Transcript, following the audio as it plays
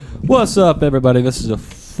What's up, everybody? This is a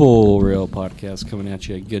Full Real podcast coming at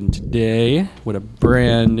you again today with a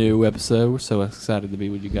brand new episode. We're so excited to be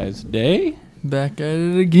with you guys today. Back at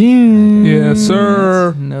it again. Yes,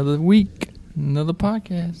 sir. Another week, another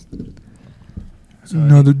podcast,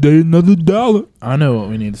 Another day, another dollar. I know what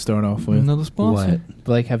we need to start off with. another sponsor. What?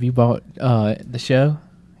 Blake, have you bought the show?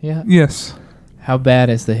 Yeah. Yes, How bad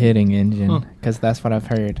is the hitting engine? Huh. Because that's what I've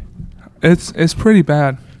heard. it's pretty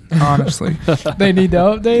bad, honestly. They need to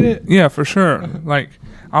update it. Yeah, for sure. Like,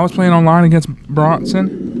 I was playing online against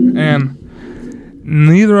Bronson, and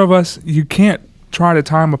neither of us, you can't try to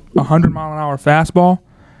time a 100-mile-an-hour fastball,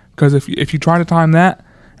 because if you try to time that,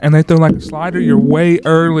 and they throw like a slider, you're way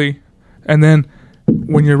early, and then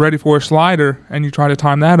when you're ready for a slider, and you try to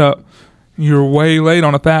time that up, you're way late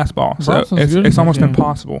on a fastball. So Bronson's good it's in almost that game.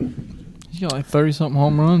 impossible. He's got like 30-something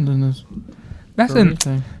home runs in this. That's in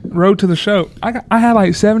road to the show. I had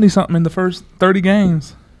like 70-something in the first 30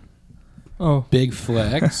 games. Oh, Big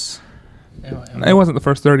flex. It wasn't the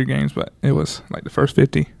first 30 games, but it was like the first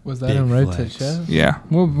 50. Was that Big in road to the flex. show? Yeah.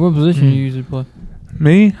 what position you usually play?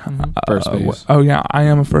 Me? Mhm. First base. Oh, yeah. I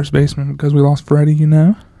am a first baseman because we lost Freddie, you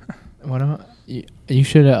know? Why not? You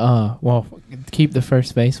should keep the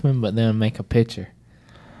first baseman, but then make a pitcher.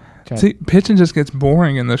 See, pitching just gets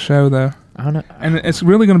boring in the show, though. I don't know. And it's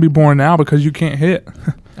really going to be boring now because you can't hit.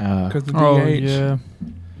 Because the DH. Oh yeah.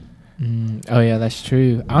 Oh yeah, that's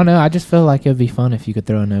true. I don't know. I just feel like it'd be fun if you could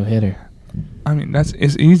throw a no hitter. I mean,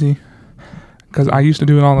 it's easy because I used to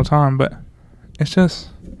do it all the time, but it's just,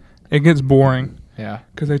 it gets boring. Yeah.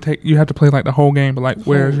 Because you have to play like the whole game, but like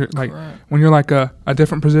where's your like when you're like a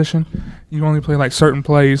different position, you only play like certain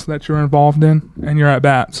plays that you're involved in, and you're at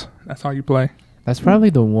bats. That's how you play. That's probably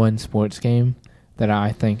the one sports game that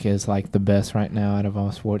I think is like the best right now out of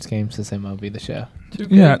all sports games is MLB The Show. 2K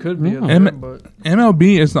Yeah. could be Yeah. a bit, but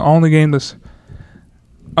MLB is the only game that's,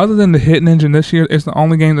 other than the hitting engine this year, it's the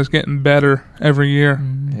only game that's getting better every year.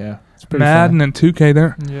 Yeah. It's pretty Madden fun. and 2K,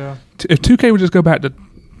 there. yeah. If 2K would just go back to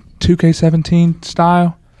 2K17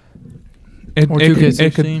 style, Or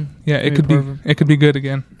 2K16. it could be good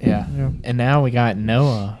again. Yeah. Yeah. And now we got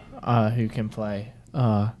Noah who can play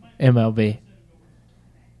MLB.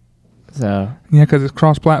 So Yeah, because it's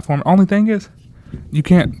cross-platform. Only thing is, you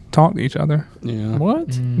can't talk to each other. Yeah. What?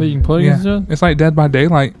 Mm. But you can play Yeah, against each other? it's like Dead by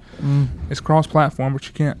Daylight. Mm. It's cross-platform, but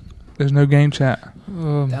you can't. There's no game chat.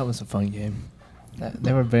 that was a fun game.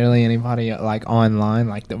 There were barely anybody like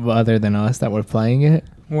online other than us that were playing it.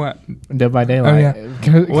 What? Dead by Daylight. yeah.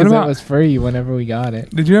 Because What it about- was free whenever we got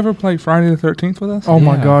it. Did you ever play Friday the 13th with us? Oh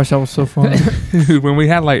my Yeah. gosh, that was so fun. When we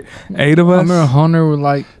had like 8 of I us. remember Hunter would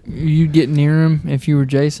like you'd get near him if you were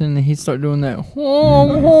Jason, and he'd start doing that all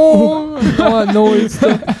that noise.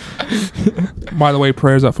 By the way,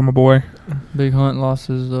 prayers up for my boy. Big Hunt lost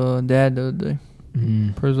his dad the other day.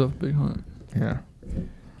 Mm. Prayers up for Big Hunt. Yeah.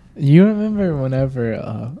 You remember whenever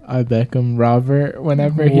I Beckham Robert,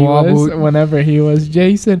 whenever Wobbled. he was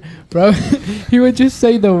Jason, bro, he would just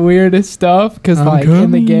say the weirdest stuff because I'm like in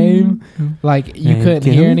the coming. game, like you I'm couldn't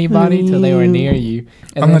hear anybody till they were coming. near you.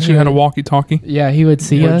 And Unless then you he had a would- walkie-talkie. Yeah, he would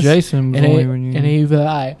see Yeah, us, Jason was and, only when you. and he'd be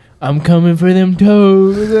like, "I'm coming for them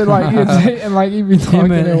toes," and like he'd say, and like he'd be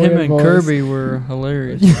talking in a him weird and voice. Kirby were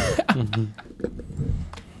hilarious. Mhm.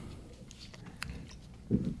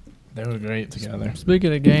 They were great together.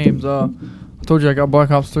 Speaking of games, I told you I got Black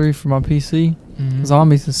Ops 3 for my PC. Mhm.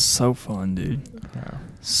 Zombies is so fun, dude. Yeah.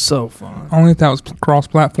 So fun. Only if that was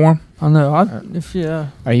cross-platform. I know. Uh,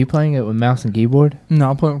 Are you playing it with mouse and keyboard?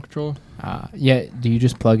 No, I'm playing with controller. Yeah. Do you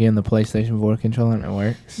just plug in the PlayStation 4 controller and it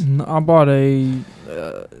works? No, I bought a.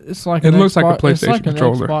 It's like It an looks like a Xbox- it's PlayStation like an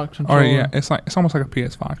controller. Xbox controller. Or yeah, it's almost like a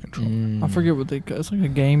PS5 controller. Mm. I forget what they. It's like a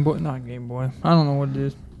Game Boy, not Game Boy. I don't know what it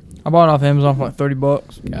is. I bought it off Amazon for like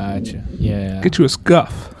 $30. Gotcha. Yeah. Get you a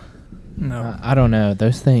scuff. No. I don't know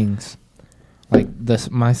those things. Like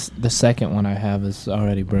the second one I have is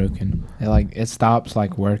already broken. It stops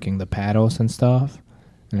like working the paddles and stuff,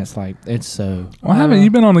 and it's like it's so. Well, haven't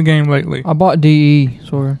you been on the game lately? I bought DE.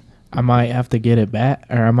 Sorry. I might have to get it back,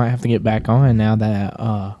 or I might have to get back on now that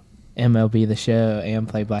MLB The Show and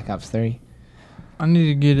play Black Ops 3. I need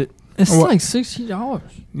to get it. It's What? like $60.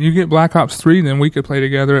 You get Black Ops 3, then we could play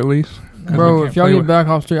together at least. 'Cause Bro, we can't if y'all play get with- Black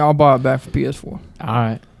Ops 3, I'll buy it back for PS4. All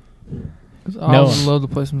right, 'Cause I No. would love to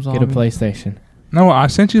play some zombies. get a PlayStation. No, I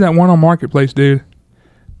sent you that one on Marketplace, dude.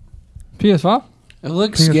 PS5? It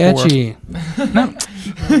looks PS4. sketchy.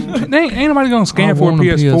 ain't nobody gonna scan for a want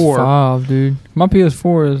PS4. PS5, dude. My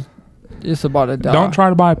PS4 is it's about to die. Don't try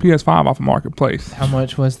to buy a PS5 off of Marketplace. How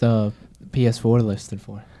much was the PS4 listed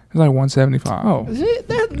for? It's like $175. Oh,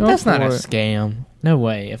 That's not a for it. scam. No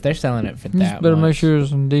way. If they're selling it for you that just better much. make sure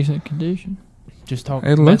it's in decent condition. Just talk.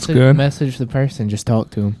 It looks good. Message the person. Just talk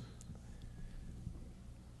to them.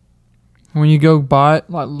 When you go buy it,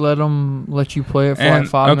 like let you play it for like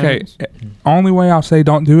 5 minutes. Only way I'll say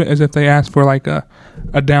don't do it is if they ask for like a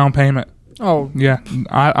down payment. Oh, Yeah,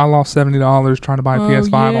 I lost $70 trying to buy a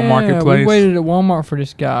PS5 on Marketplace. We waited at Walmart for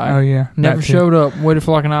this guy. Oh yeah, Never that too. showed up. Waited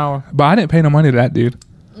for like an hour. But I didn't pay no money to that dude.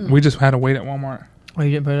 We just had to wait at Walmart. Oh,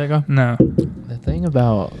 you didn't pay that guy? No, The thing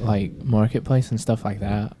about like Marketplace and stuff like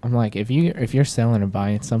that, I'm like, if you're selling or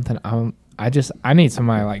buying something, I need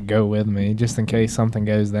somebody like go with me just in case something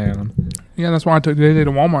goes down. yeah, that's why I took JJ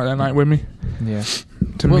to Walmart that night with me. Yeah.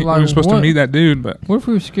 What, We like, were supposed to what? meet that dude, but What if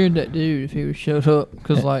we were scared that dude if he was showed up?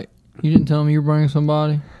 Because like you didn't tell him you were bringing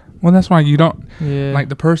somebody. well, that's why you don't Yeah. like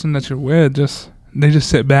the person that you're with. They just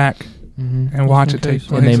sit back Mm-hmm. and watch in it take case.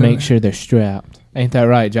 place. And they make sure they're strapped. Ain't that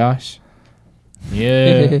right, Josh?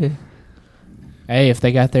 Yeah. Hey, if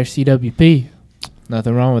they got their CWP,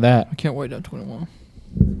 nothing wrong with that. I can't wait till 21.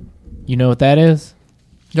 You know what that is?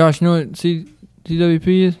 Josh, you know what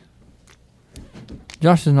CWP is?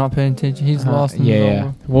 Josh is not paying attention. He's lost in the Yeah.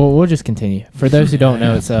 number. Well, we'll just continue. For those who don't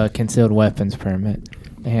know, it's a concealed weapons permit.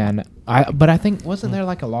 And I think wasn't there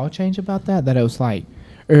like a law change about that it was like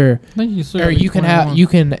I think you still or gotta be you can 21.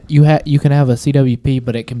 have you can have a CWP,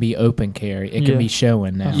 but it can be open carry. It Yeah. can be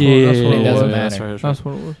showing now. That's what it it was. doesn't That's matter. right, that's right. That's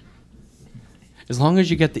what it was. As long as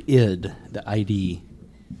you get the ID,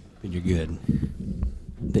 then you're good.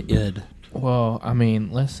 The ID. Well, I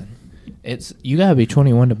mean, listen, you gotta be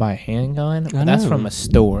 21 to buy a handgun. But that's know. from a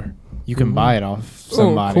store. You can buy it off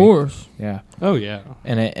somebody. Oh, of course. Yeah, Oh yeah.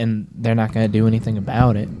 and they're not gonna do anything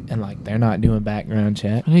about it, and like they're not doing background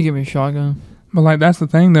check. I need to get me a shotgun. But like that's the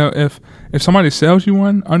thing though. If somebody sells you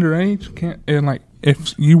one underage, and like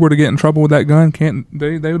if you were to get in trouble with that gun, can't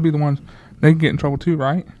they would be the ones they can get in trouble too,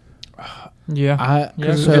 right? Yeah.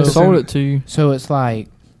 Yeah, so- they sold it to you. So it's like,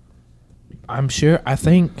 I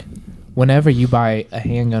think whenever you buy a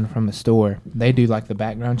handgun from a store, they do like the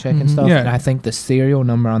background check and Mhm. stuff. Yeah. And I think the serial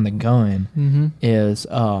number on the gun Mm-hmm. is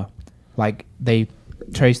like they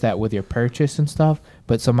trace that with your purchase and stuff,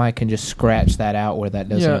 but somebody can just scratch that out where that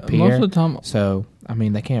doesn't Yeah, appear. most of the time, So I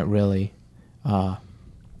mean, they can't really.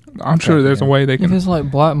 I'm sure there's a way they if can it's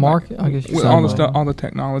like black market, I guess you with can. all the stuff, all the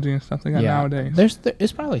technology and stuff they got Yeah, nowadays.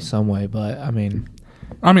 it's probably some way, but I mean,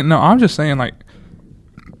 No, I'm just saying like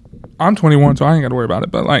I'm 21, so I ain't got to worry about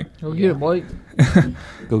it. But like Go get it, Blake.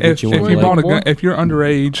 Go get if you you one. bought a boy. gun, if you're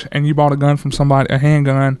underage and you bought a gun from somebody, a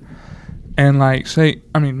handgun, and like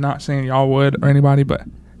not saying y'all would or anybody, but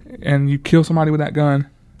and you kill somebody with that gun,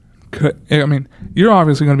 you're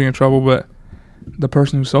obviously going to be in trouble, but the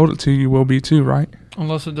person who sold it to you will be too, right?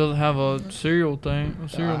 Unless it doesn't have a serial thing.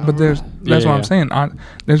 But that's what Yeah. I'm saying.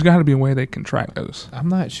 There's got to be a way they can track those. I'm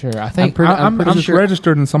not sure. I think I'm pretty I'm just sure-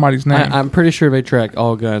 registered in somebody's name. I'm pretty sure they track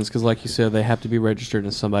all guns because, like you said, they have to be registered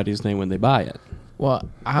in somebody's name when they buy it. well,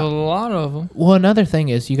 a lot of them. Well, another thing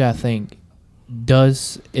is you gotta think: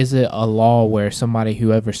 is it a law where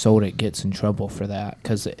whoever sold it gets in trouble for that?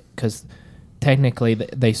 Because technically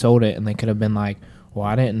they sold it and they could have been like, "Well,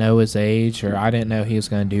 I didn't know his age, or I didn't know he was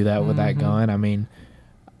going to do that with that gun." I mean,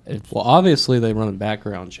 Well, obviously they run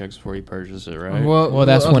background checks before you purchase it, right? Well,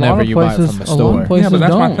 that's a lot whenever of you buy it places- from a a lot store. of places Yeah, but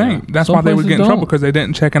that's my don't. thing. That's Some why they would places get in trouble don't. because they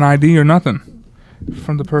didn't check an ID or nothing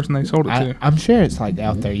from the person they sold it to. I'm sure it's like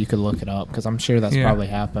out there. You could look it up because I'm sure that's Yeah. probably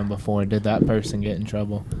happened before. Did that person get in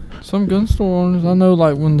trouble? Some gun store owners, I know,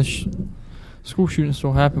 like when the school shooting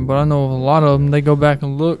still happened, but I know of a lot of them, they go back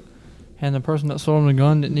and look, and the person that sold them the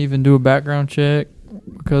gun didn't even do a background check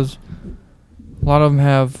because a lot of them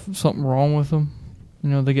have something wrong with them. You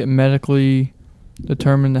know, they get medically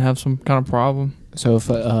determined to have some kind of problem. So if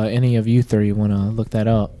any of you three want to look that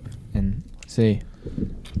up and see.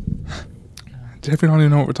 Jeffrey don't even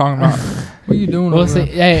know what we're talking about. What are you doing? Well, over see,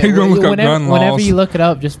 there? hey, You're gonna look up gun whenever laws. you look it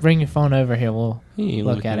up, just bring your phone over here. We'll He ain't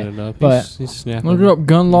look looking at it. up. But- He's snapping. Look up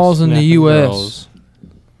gun laws in the snapping U.S. girls.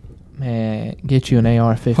 man get you an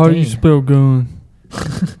AR-15. How do you spell gun?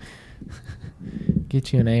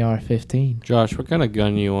 Get you an AR-15. Josh, what kind of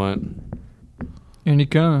gun you want? Any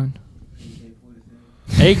kind.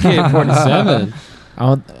 AK-47.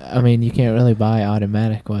 I mean, you can't really buy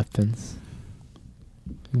automatic weapons.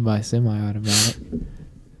 You can buy semi-automatic.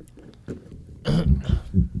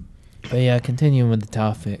 But yeah, continuing with the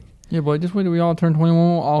topic. Yeah, but just wait till we all turn 21.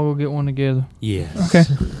 We'll all go get one together. Yes. Okay.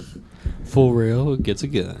 Full real gets a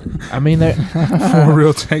gun. I mean, there. For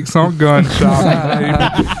real takes on gun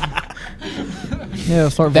shop. Yeah,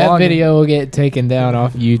 start That vlogging. video will get taken down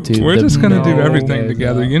off YouTube. We're The just gonna do no everything goes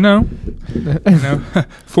together, up. you know.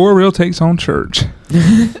 For real takes on church.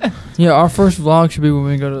 Yeah, our first vlog should be when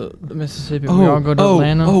we go to Mississippi. We all go to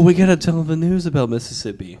Atlanta. Oh, we gotta tell the news about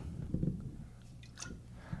Mississippi.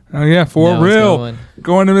 Oh yeah, for No, it's real.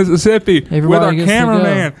 Going to Mississippi with Everybody our gets to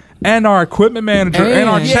cameraman and our equipment manager and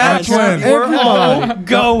our And- chaplain. We're all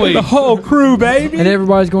going. The whole crew, baby. And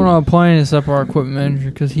everybody's going on a plane except our equipment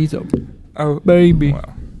manager because he's a Oh, baby.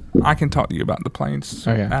 well, I can talk to you about the planes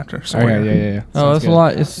Okay. after. So Yeah. Oh, that's a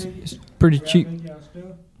lot. It's pretty cheap.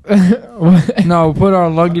 No, put our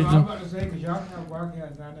luggage in.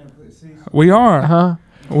 We are. Huh?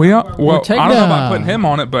 We are. Well, taking- I don't know about Nah. putting him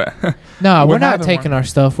on it, but No, We're we're not having taking one. our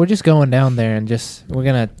stuff. We're just going down there and we're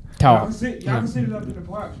gonna talk.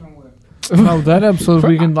 No, that episode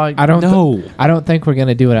we can like. I don't. No. I don't think we're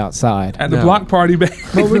gonna do it outside. at the No. block party, baby.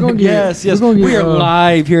 But we're gonna get. Yes, yes. We're gonna We get, are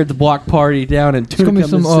live here at the block party down in It's gonna Tunica, be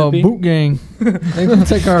some Mississippi. boot gang. They're gonna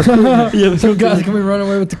take our equipment. Yeah, Some guys gonna be running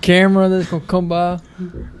away with the camera that's gonna come by.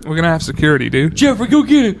 We're gonna have security, dude. Jeffrey, go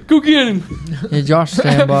get him. Go get him. Yeah, Josh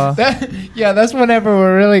stand by. That's whenever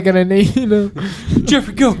we're really gonna need him.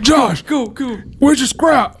 Jeffrey, go. Josh, Go. where's your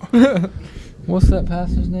scrap? What's that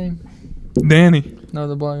pastor's name? Danny, No,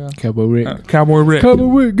 the black guy. Cowboy Rick. Cowboy Rick. Come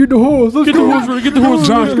away, get the horse. Let's Get the go. horse ready. Get the horse.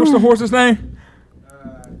 Josh, what's the horse's name?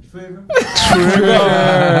 Trigger.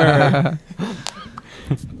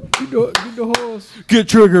 Get the horse. Get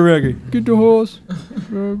trigger ready. Get the horse.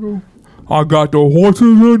 There we go. I got the horses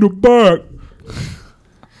in the back.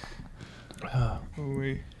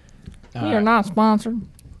 We are not sponsored.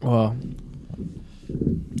 Well,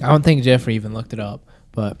 I don't think Jeffrey even looked it up,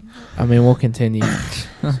 but I mean we'll continue.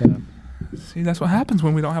 So, See, that's what happens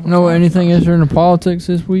when we don't have a Know phone. anything is there in the politics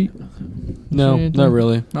this week? No, See anything? not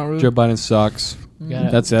really. Not really. Joe Biden sucks. gotta-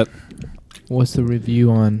 That's it. what's the review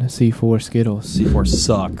on C4 Skittles? C4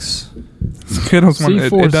 sucks. Skittles one.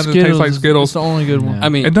 It C4 doesn't taste like It's Skittles. the only good one. No. I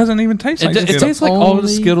mean, It doesn't even taste like it Skittles. tastes like all the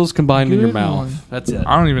Only Skittles combined in your good mouth. one. That's it.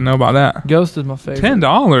 I don't even know about that. Ghost is my favorite.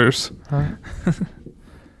 $10. Earned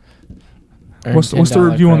What's the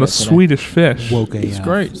 $10 review on the credit today. Swedish fish? It's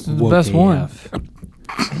great. It's the best one.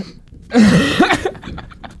 I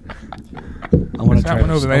want What's to that try.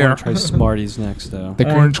 one over I there? want to try Smarties next, though.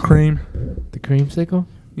 The Orange cream. The creamsicle?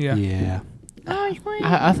 Yeah. Yeah,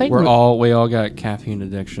 I think we all got caffeine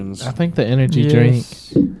addictions. I think the energy drink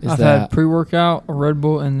Yes. is I've that. had pre-workout, a Red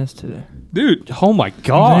Bull, and this today. Dude, Oh my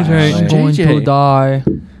god, JJ. I'm going to die.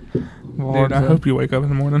 dude, I hope you wake up in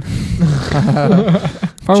the morning.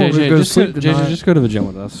 Probably JJ, go just sleep JJ, tonight. just go to the gym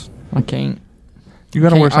with us. I can't. You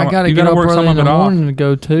gotta work some. I gotta You get gotta up work early some in of the it off. morning to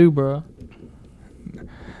go too, bro.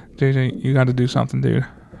 JJ, you gotta do something, dude.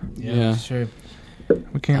 Yeah. Sure.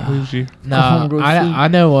 We can't lose you. No, I'm gonna go sleep. I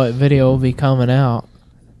know what video will be coming out.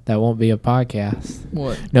 That won't be a podcast.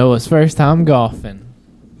 What? Noah's first time golfing.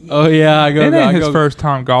 Oh yeah, I go. It I ain't his go first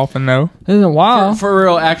time golfing, though. It's a while. for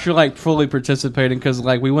real. Actually, like fully participating because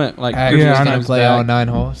like we went like Yeah, previous I know. times Play back. all 9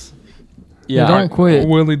 holes. Yeah. Don't quit.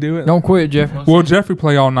 Will he do it? Don't quit, Jeffrey. Will Jeffrey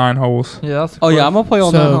play all 9 holes? Yeah, that's. Oh yeah, I'm gonna play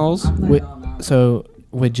all So- 9 holes. So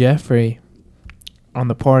with Jeffrey, on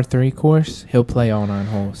the par 3 course, he'll play all 9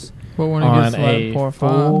 holes. But when it On gets to a like par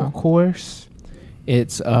full 5, course,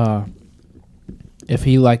 it's if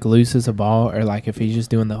he like loses a ball or like if he's just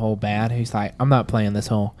doing the whole bad, he's like, I'm not playing this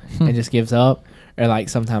hole and just gives up. Or like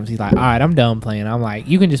sometimes he's like, all right, I'm done playing. I'm like,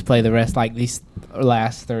 you can just play the rest, like these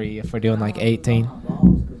last 3 if we're doing like 18.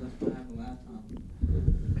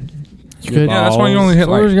 Good Yeah, that's why you only hit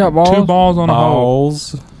Sawyer's got like 2 balls. balls on a hole.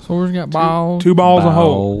 Balls. Sawyer's got balls. 2 balls a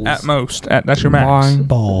hole Balls. at most. That's your max. Bang.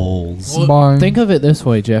 Balls. Bang. Think of it this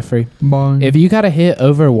way, Jeffrey. Bang. If you got to hit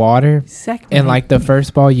over water and like the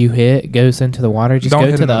first ball you hit goes into the water, just Don't go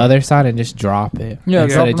hit to it the on other side and just drop it. Yeah,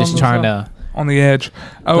 Instead drop of it just on the trying side. to. On the edge.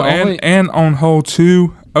 Oh, The only- and on hole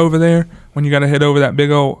 2 over there, when you got to hit over that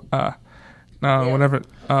big old, whatever.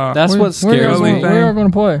 That's what where scares y'all me. gonna- Where y'all going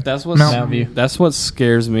to play? That's what. Mountain View. That's what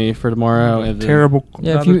scares me for tomorrow. If terrible.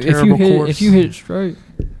 Yeah, if another you terrible hit course. if you hit it straight.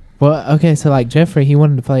 Well, okay, so like Jeffrey, he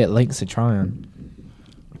wanted to play at Links to Tryon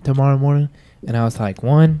tomorrow morning, and I was like,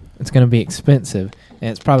 one, it's gonna be expensive,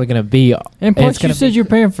 and it's probably gonna be. And it's plus, you gonna said be- you're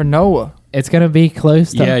paying for Noah. It's gonna be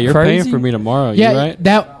close to. Yeah, you're crazy? paying for me tomorrow. Yeah, You right?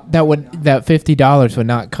 that $50 would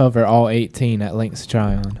not cover all 18 at Links to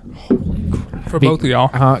Tryon. for both of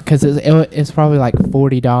y'all. Because it's probably like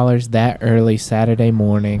 $40 that early Saturday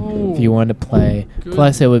morning if you wanted to play. Good.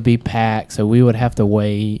 Plus, it would be packed, so we would have to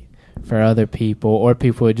wait for other people, or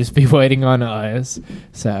people would just be waiting on us.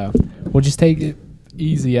 So we'll just take it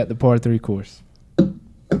easy at the par 3 course. All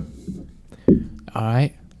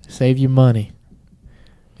right, save your money.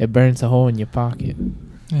 It burns a hole in your pocket.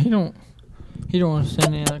 He don't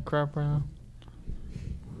understand any of that crap right now.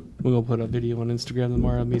 We're gonna put a video on Instagram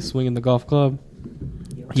tomorrow of me swinging the golf club.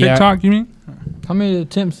 TikTok, you mean? How many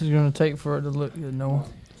attempts is it going to take for it to look good, Noah?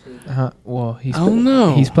 Well, he's I don't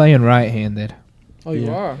know. he's playing right-handed. Oh, you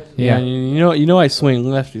Yeah. are. Yeah, you know I swing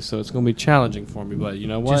lefty, so it's going to be challenging for me. But you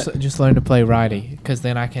know what? Just learn to play righty, because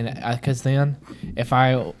then if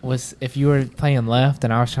you were playing left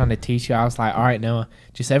and I was trying to teach you, I was like, all right, Noah,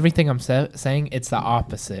 just everything I'm saying, it's the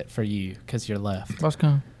opposite for you because you're left. That's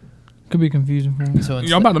could be confusing for me. So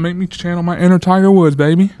Y'all about to make me channel my inner Tiger Woods,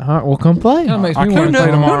 baby. all right, well, come play. That makes I me couldn't want to play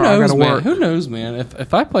play tomorrow. I Who knows, gotta man? work. Who knows, man?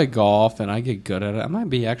 If I play golf and I get good at it, I might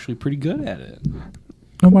be actually pretty good at it.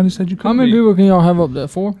 Nobody said you couldn't. How many be. people can y'all have up there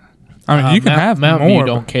for? I mean, you can have Mountain more.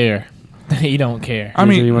 View don't care. He don't care. I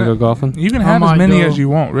mean, you want to go golfing? you can I have as might many go. as you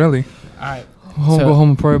want, really. All right. I'll So- go home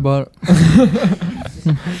and pray about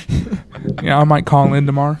it. Yeah, I might call in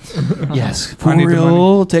tomorrow. Yes, I need the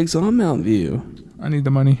real takes on Mountain View. I need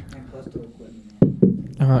the money.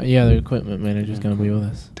 Yeah, the equipment manager's gonna be with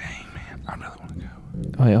us. Dang, man, I really want to go.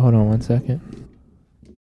 Oh yeah, hold on 1 second.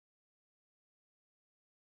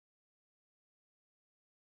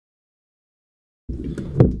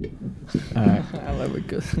 All right. I love it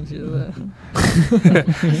because that.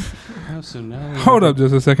 Oh, so now Hold up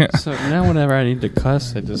just a second. So now whenever I need to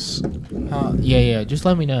cuss, I just Yeah. Just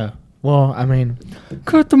let me know. Well, I mean,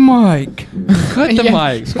 Cut the mic. cut the Yeah.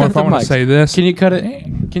 mics. Or Cut if the I want to mics. say this, Can you cut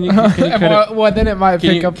it? Can you cut it? well, then it might Can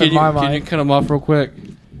pick you, up can in you, my can you mic. cut them off real quick?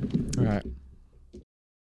 All right.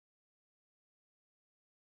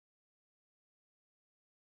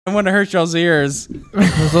 I want to hurt y'all's ears.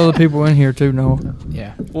 There's other people in here too, Noah.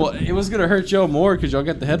 Yeah. Well, it was gonna hurt y'all more because y'all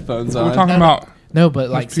got the headphones on. we're talking about No, but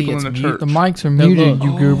like, There's see, people it's in the mute. church. The mics are No, muted, look.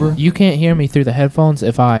 you goober. You can't hear me through the headphones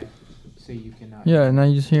if I. So you cannot. Yeah, now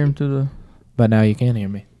you just hear him through the. But now you can hear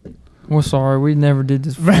me. We're sorry, we never did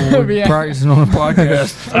this before. We're Yeah. practicing on a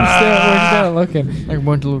podcast We're still looking. like a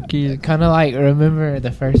bunch of little kids. Kind of like, remember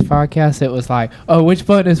the first podcast? It was like, oh, which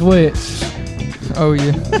button is which? Oh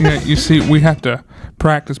yeah. yeah, you see, we have to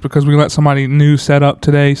practice because we let somebody new set up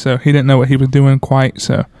today, so he didn't know what he was doing quite.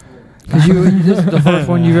 So Cause this is the first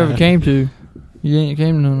one you've ever came to. You ain't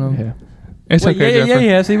came to none of them. Yeah. it's Wait, okay, yeah, Jeffrey.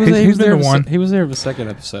 yes. He was, He's- he he's was there. been to one. He was there for the second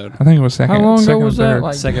episode. I think it was second. How long ago second or was that? third.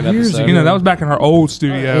 Like Second years episode. ago. You know, that was back in our old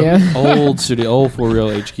studio. Yeah. Old studio, old For Real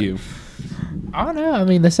HQ. I don't know. I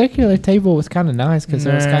mean, the circular table was kind of nice because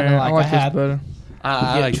it was kind of Nah, like I like I had. this better.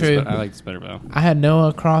 I Yeah, like true. this. I like this better though. I had Noah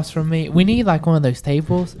across from me. We need like one of those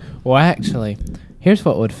tables. Well, actually, here's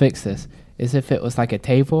what would fix this: is if it was like a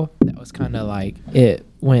table that was kind of like it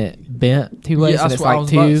went bent two ways, Yeah, and that's it's what I like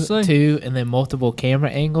was about to say. two, and then multiple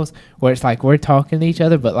camera angles where it's like we're talking to each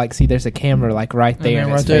other, but like see, there's a camera like right And there, then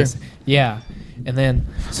and it's right there. facing- Yeah, and then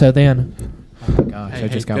oh my gosh, I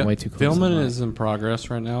just got way too close. to Filming the mic. is in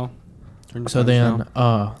progress right now. Turn your So phones then,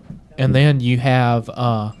 down. and then you have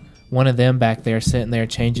one of them back there sitting there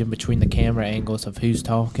changing between the camera angles of who's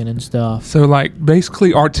talking and stuff. So like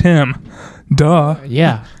basically our Tim, duh.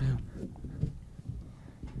 Yeah.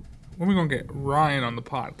 When are we gonna get Ryan on the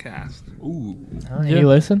podcast? Ooh, He Yeah.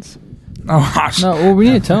 listens. Oh gosh. No, well, we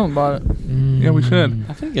need to tell him about it. Yeah, we should.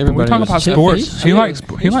 I think We everybody. talk was about chill. sports. He chill. likes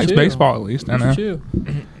He's chill. baseball at least. I know. He's chill.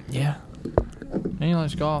 Yeah. And he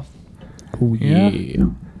likes golf. Oh, Yeah.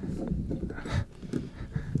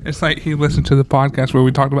 It's like he listened to the podcast where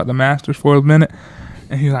we talked about the Masters for a minute,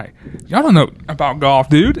 and he's like, "Y'all don't know about golf,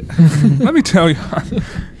 dude. Let me tell you."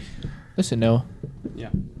 Listen, Noah. Yeah.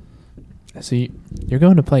 So you're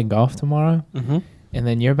going to play golf tomorrow, Mm-hmm. and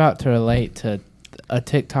then you're about to relate to a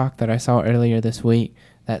TikTok that I saw earlier this week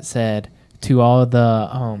that said to all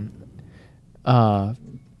the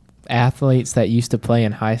athletes that used to play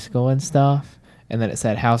in high school and stuff, and then it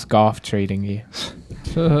said, "How's golf treating you?"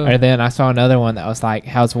 Or then I saw another one that was like,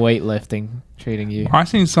 "How's weightlifting treating you?" I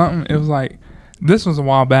seen something. It was like, this was a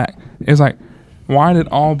while back. It was like, why did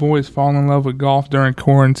all boys fall in love with golf during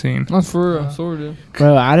quarantine? That's for real. Sort of.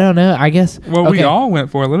 Bro, I don't know. I guess. Well, we okay. all went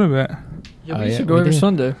for a little bit. Yeah, Oh, we used yeah, to go we every do.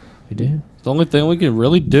 Sunday. We do. It's the only thing we can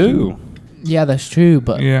really do. Yeah, that's true.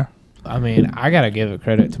 But Yeah, I mean, I gotta give it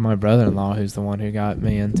credit to my brother-in-law, who's the one who got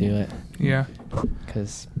me into it. yeah.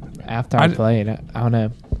 Because after I I- played, I don't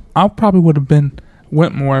know. I probably would have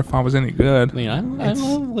went more if I was any I good. mean, I It's-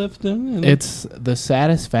 love lifting. And It's the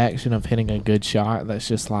satisfaction of hitting a good shot that's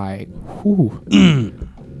just like, whew.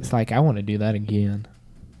 It's like I want to do that again.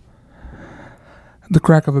 The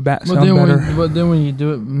crack of a bat But sounds then, better. when you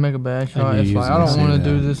do it, make a bad shot, knew it's you was like, I gonna don't say want to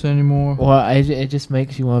do that. this anymore. Well, it just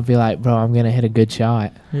makes you want to be like, bro, I'm gonna hit a good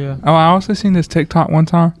shot. Yeah. Oh, I also seen this TikTok one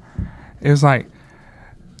time. It was like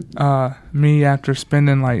me after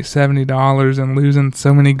spending like $70 and losing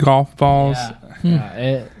so many golf balls. Yeah,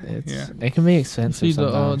 it can be expensive See, the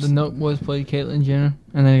sometimes. Note Boys played Caitlyn Jenner,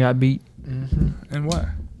 and then he got beat. And what?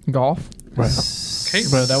 Golf. Bro,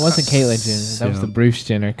 that wasn't Caitlyn Jenner. That was Yeah. the Bruce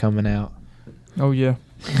Jenner coming out. Oh, yeah.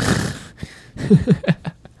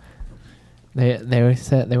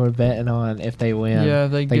 They were betting on if they win. Yeah,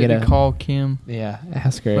 they they get get to a- call Kim. Yeah,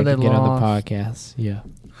 ask her But to they get on the lost. podcast. Yeah.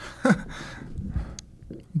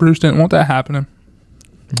 Bruce didn't want that happening.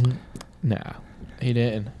 Nah, he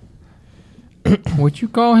didn't. What you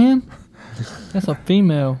call him? That's a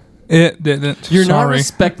female. It didn't. You're not Sorry.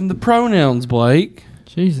 respecting the pronouns, Blake.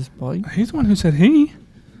 Jesus, Blake. He's the one who said he.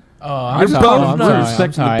 Oh, You're both not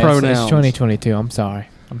respecting the pronouns. It's 2022. I'm sorry.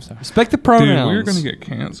 Respect the Dude, pronouns. we're gonna get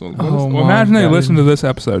canceled. Oh Well, my imagine they God. listen to this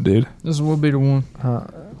episode, dude. This will be the one.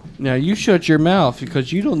 Now you shut your mouth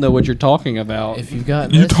because you don't know what you're talking about. If you've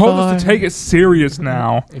gotten You this told far, us to take it serious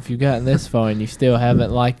now. If you've gotten this far and you still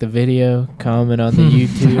haven't liked the video, comment on the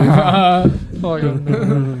YouTube.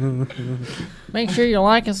 Make sure you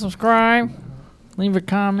like and subscribe. Leave a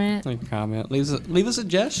comment. Leave a comment. Leave a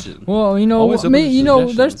suggestion. Well, you know, Always open to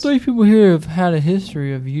there's suggestions. 3 people here who've had a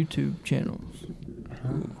history of YouTube channels.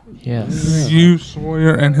 Yes. You,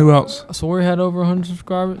 Sawyer, and who else? Sawyer had over 100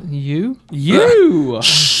 subscribers. You? You.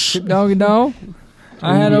 Chip Doggy Dog?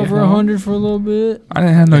 I had over 100 for a little bit. I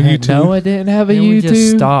didn't have no YouTube. No, I didn't have a And we just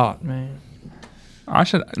YouTube. stopped, man. I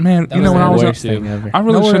should, man. That you know was when I the was, worst thing ever. I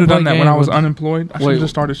really No way should to have play done that when I was games. unemployed. I should Wait, have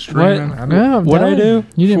just started streaming. I know. I'm What'd I telling do?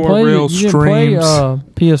 You didn't For play. real You didn't play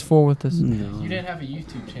streams. PS4 with us. No. You didn't have a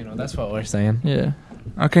YouTube channel. That's what we're saying. Yeah.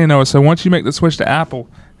 Okay, Noah. So once you make the switch to Apple,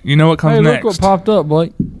 you know what comes Hey, next. look what popped up,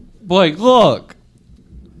 Blake. Blake, look.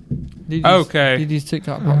 Okay. DD's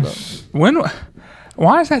TikTok popped up. When?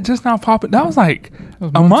 Why is that just now popping? That was like That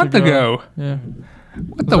was a months month ago. Yeah.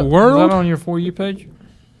 What the world? Was that on your For You page?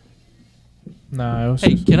 No, it was,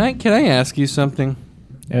 Hey, can I ask you something?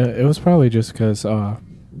 it was probably just because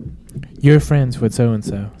you're friends with so and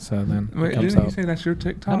so. So then Wait, it comes didn't he up. say that's your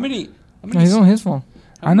TikTok? How many? No, he's on his phone.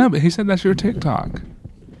 I know, but he said that's your TikTok.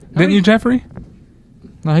 Didn't many- you, Jeffrey?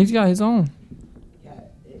 No, he's got his own. Yeah,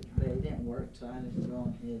 but it didn't work, so I had to go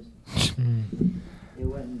on his. Mm. It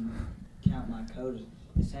wouldn't count my code.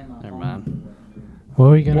 It's in my Never phone. mind. What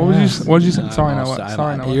were you gonna What was you? ask? What did you say? No, Sorry, I Noah. lost it.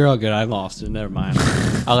 Sorry, Noah. You're all good. I lost it. Never mind.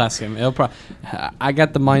 I'll ask him. I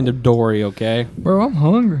got the mind of Dory. Okay. Bro, I'm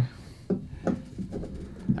hungry.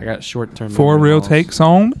 I got short-term. For memory real loss. takes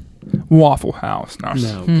on Waffle House. No,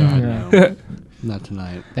 No, Hmm. God, Yeah. no. Not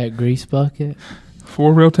tonight. That grease bucket.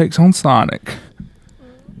 For real takes on Sonic.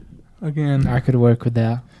 Again. I could work with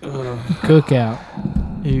that. Cookout.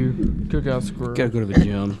 You cook out squirrel. Gotta go to the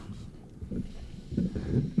gym.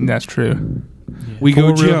 That's true. We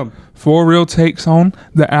go For real- gym. For real takes on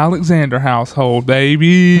the Alexander household,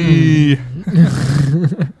 baby.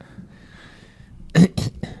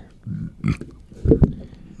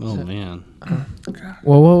 Oh man.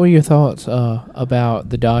 Well, what were your thoughts about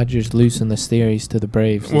the Dodgers losing the series to the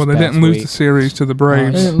Braves? Well, they this didn't past lose week? the series to the They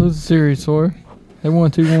Braves. didn't lose the series, Sawyer. They won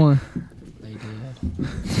 2-1. They did.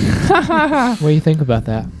 What do you think about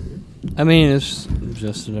that? I mean, it's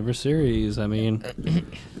just another series. I mean,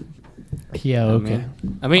 Yeah. Okay.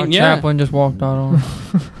 I mean, Our yeah. chaplain just walked out on.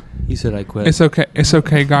 He said I quit. It's okay. It's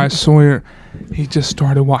okay, guys. Sawyer, he just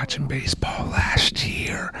started watching baseball last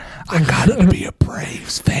year. I got him to be a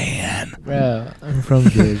Braves fan. Bro, I'm from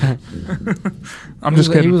Georgia. I'm just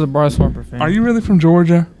He kidding. was a Bryce Harper fan. Are you really from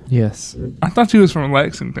Georgia? Yes. I thought you was from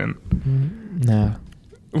Lexington. No.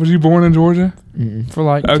 Was you born in Georgia? Mm-mm. For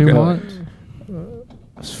like Okay. 2 months?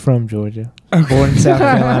 I was from Georgia. Okay. Born in South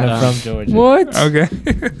Carolina, from Georgia. What? Okay.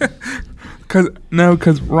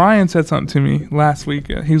 Cause Ryan said something to me last week.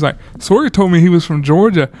 He was like, Sawyer told me he was from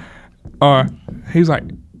Georgia. He's like,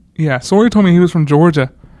 yeah, Sawyer told me he was from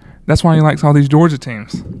Georgia. That's why he likes all these Georgia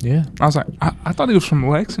teams. Yeah. I was like, I thought he was from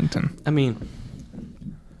Lexington. I mean,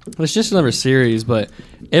 it's just another series, but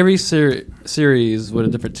every series with a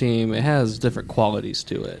different team, it has different qualities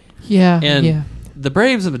to it. Yeah. And yeah. the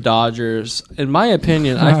Braves and the Dodgers, in my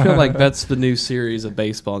opinion, I feel like that's the new series of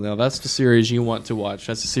baseball now. That's the series you want to watch.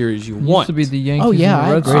 That's the series you Used want. to be the Yankees Oh, yeah, and I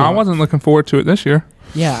the Red agree. Sox. I wasn't looking forward to it this year.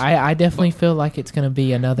 Yeah, I definitely feel like it's going to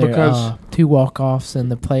be another Because- 2 walk-offs in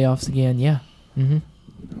the playoffs again. Yeah. Mm-hmm.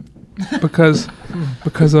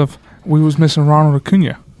 because of we was missing Ronald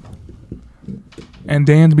Acuna. And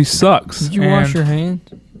Dansby sucks. Did you And wash your hands?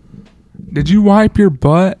 Did you wipe your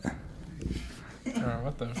butt?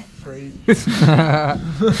 What the freak?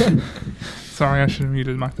 Sorry, I should have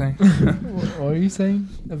muted my thing. What were you saying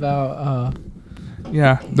about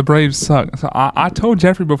Yeah, the Braves suck. So I told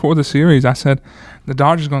Jeffrey before the series, I said the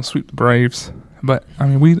Dodgers going to sweep the Braves. But, I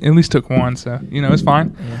mean, we at least took one, so, it's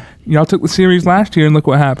fine. yeah. Y'all took the series last year, and look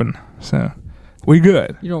what happened. So, we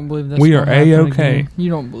good. You don't believe that's We gonna are happen A-okay. again. You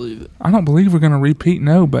don't believe it. I don't believe we're going to repeat,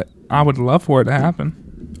 no, but I would love for it to happen.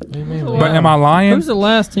 What do you mean? Wow. But am I lying? Who's the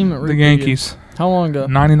last team that The repeated? Yankees. How long ago?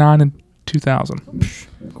 99 and 2000.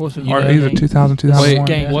 Of course, it You or know, either they- 2000, Wait, 2001.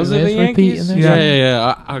 gang- Was it the Let's repeat Yankees? in Yeah, there.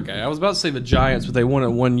 yeah. Okay, I was about to say the Giants, but they won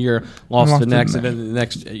it one year, lost Lost the it next, the and then the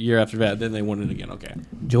next year after that, then they won it again. Okay.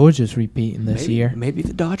 Georgia's repeating this year. Maybe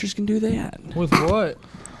the Dodgers can do that. with what?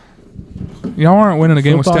 Y'all aren't winning a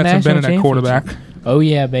game with Football Stetson national Bennett at quarterback. Oh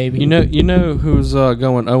yeah, baby. You know who's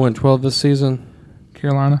going 0-12 this season?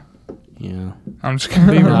 Carolina. Yeah. I'm just kidding.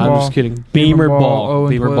 Beamer I'm ball. just kidding. Beamer ball. 0-12.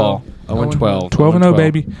 Beamer ball. 0-12. 12-0,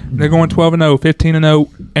 baby. They're going 12-0, 15-0,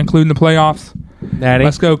 including the playoffs. Daddy.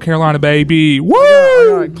 Let's go, Carolina, baby. Woo!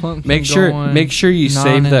 I got Clemson Make going sure you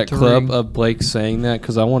save 9-3. that clip of Blake saying that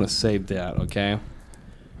because I want to save that. Okay.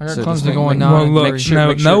 I got So just Clemson make- going make- Well, 9-3. look, Make sure-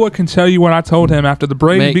 make sure- Noah can tell you what I told him after the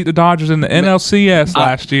Braves Make- beat the Dodgers in the NLCS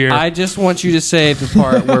last year. I just want you to save the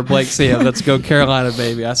part where Blake said, "Let's go, Carolina,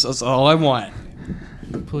 baby." That's all I want.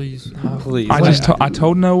 Please. Please. I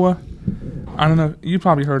told Noah. I don't know. You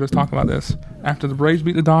probably heard us talk about this after the Braves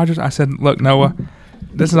beat the Dodgers. I said, "Look, Noah,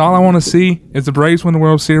 this is all I want to see is the Braves win the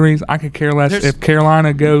World Series. I could care less There's- if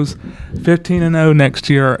Carolina goes 15-0 next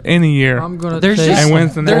year or any year." I'm gonna There's take just- And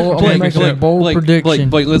wins the bold, next I'm gonna make a championship. bold prediction.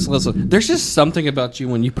 Blake, listen. There's just something about you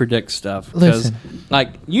when you predict stuff. Because, Listen. like,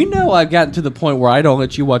 I've gotten to the point where I don't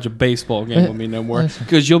let you watch a baseball game with me no more.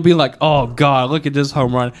 Because you'll be like, "Oh God, look at this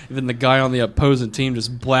home run!" And then the guy on the opposing team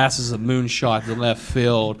just blasts a moonshot to left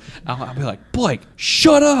field. I'll be like, "Blake,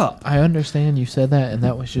 shut up!" I understand you said that, and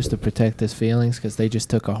that was just to protect his feelings because they just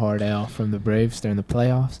took a hard L from the Braves during the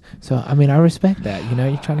playoffs. So, I mean, I respect that. You know,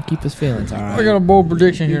 you're trying to keep his feelings. All I right. got a bold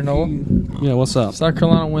prediction here, Noah. Yeah, what's up? South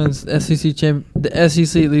Carolina wins the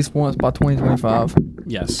SEC at least once by 2025.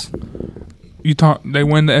 Yes. You talk. They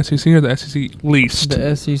win the SEC or the SEC least.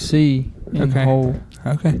 The SEC in Okay. whole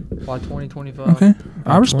Okay. by 2025. Okay.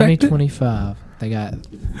 I respect it. 2025. They got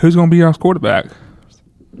Who's gonna be our quarterback?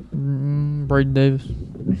 Brady Davis.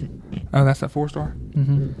 Oh, that's that 4-star.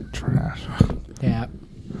 Mm-hmm. Trash. yeah.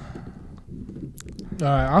 All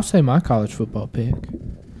right, I'll say my college football pick.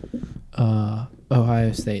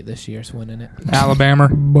 Ohio State this year's winning it. Alabama.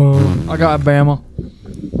 I got Bama.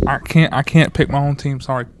 I can't pick my own team.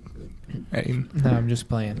 Sorry. Aiden. No, I'm just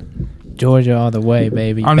playing. Georgia all the way,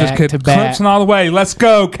 baby. I'm just Back kidding. to back. Clemson all the way. Let's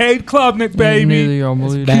go. Cade Klubnik, Neither baby. y'all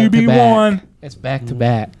believe back it. to back. QB1. It's back to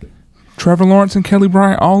back. Trevor Lawrence and Kelly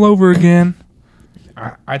Bryant all over again.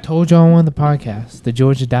 I told y'all on one of the podcasts, the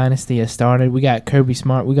Georgia dynasty has started. We got Kirby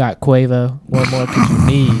Smart. We got Quavo. What more could you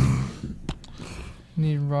need?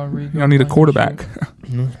 Need Rodrigo. Y'all need a quarterback.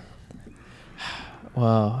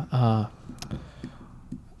 Well,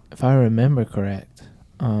 if I remember correct,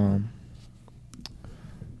 who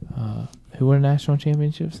won national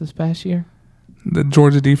championships this past year? The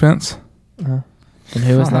Georgia defense. And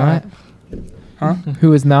who was not? Huh? Who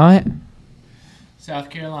was not? South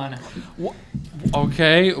Carolina.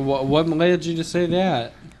 Okay. What led you to say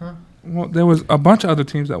that? Well, there was a bunch of other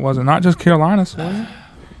teams that wasn't. Not just Carolina. So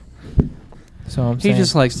So I'm He saying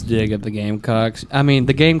just likes to dig up the Gamecocks. I mean,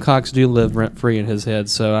 the Gamecocks do live rent free in his head,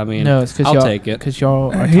 so I mean, no, it's because I'll y'all take it. Because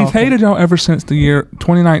y'all are he's talking- hated y'all ever since the year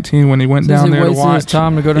 2019 when he went Says down he there to wasted his watch.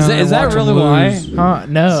 time to go down there Is and that watch really them why? lose. Huh?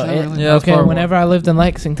 No. Is that really- Yeah, that's okay, probably whenever I lived in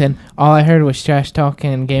Lexington, all I heard was trash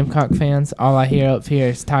talking Gamecock fans. All I hear up here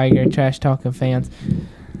is Tiger trash talking fans.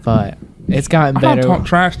 But it's gotten I don't better. talk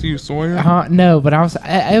trash to you, Sawyer. No, but I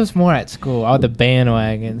was more at school. All the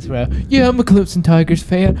bandwagons, bro. Yeah, I'm a Clemson Tigers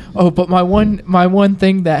fan. Oh, but my one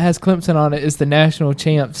thing that has Clemson on it is the national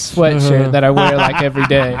champs sweatshirt that I wear like every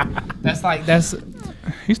day. That's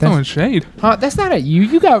He's throwing shade. that's not at you.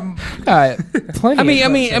 You got plenty. I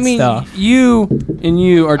mean, of Clemson stuff.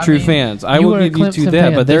 you are I true mean, fans. I you will were a give you to Clemson that,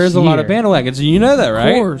 fan but there this is a lot of year. bandwagons. You know that, right?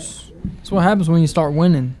 Of course. That's what happens when you start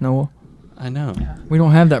winning, Noah. I know. We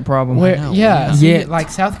don't have that problem. Where, know, yeah, yeah. see, Yet. like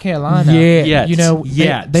South Carolina. Yet. Yet. You know,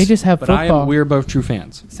 Yet. they just have But football. we're both true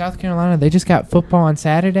fans. South Carolina, they just got football on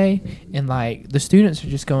Saturday, and like the students are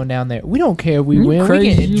just going down there. We don't care. We You win. We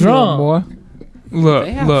crazy getting you drunk. boy. Look,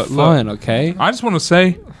 They have look. fun, okay? I just want to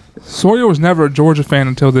say, Sawyer was never a Georgia fan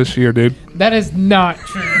until this year, dude. That is not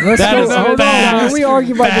true. Let's That go. is Hold on, facts. man. We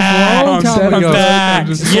argued about this a long time ago.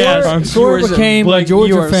 Yes. Sawyer became a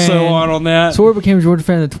Georgia you are fan. so on that. Sawyer became a Georgia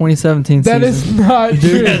fan in the 2017 That season. is not true.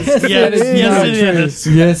 Yes, yes, it is.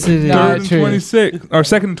 Yes, it is. Not Third and true. 26 or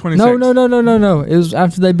second and 26. No. It was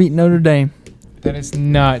after they beat Notre Dame. That is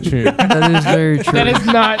not true. That is very true. That is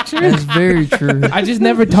not true. That is very true. I just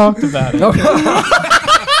never talked about it.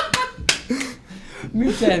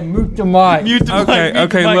 Mute the mic.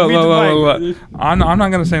 Okay. Look. I'm not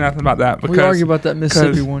gonna say nothing about that We because argued about that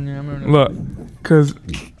Mississippi one year. I remember that. look, because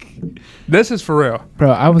This is for real.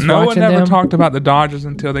 Bro, I was No one watching ever them. talked about the Dodgers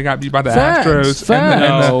until they got beat by the Facts, Astros facts, in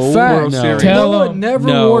the No, World no. Series. Tell Noah them. never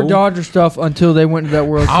No. wore Dodger stuff until they went to that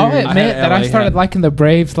World I'll Series. admit that I LA started had- liking the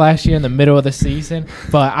Braves last year in the middle of the season,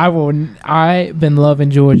 but I've been loving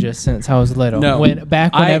Georgia since I was little. No.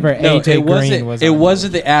 Whenever AJ it wasn't, Green was. It on.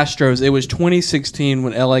 wasn't the Astros. It was 2016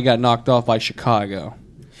 when LA got knocked off by Chicago.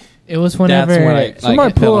 It was whenever. That's when I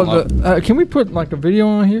Somebody fell pull in love. up the. Can we put like a video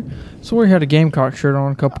on here? So we had a Gamecock shirt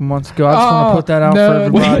on a couple months ago. I just want to put that out for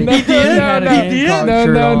everybody. No, He had a Gamecock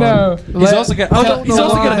shirt on. He's also got. don't He's know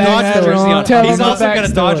also why got a he Dodger had it jersey on. on. Tell He's him the also got a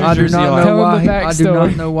backstory. Dodger I do jersey not on. know Tell him why. the I do not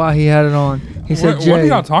backstory. know why he had it on. He said, What "Jay." are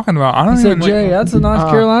y'all talking about? I He don't said, even. "Jay, that's a North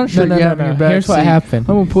Carolina shirt you have in your back Here's what seat. happened.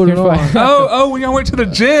 I'm gonna put Here's it what on." happened. Oh, when y'all went to the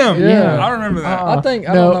gym. Yeah. I remember that. I think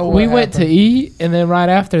I don't know what we went to happened. eat, and then right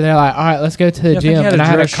after they're like, "All right, let's go to the Yeah, I think he gym." had And a I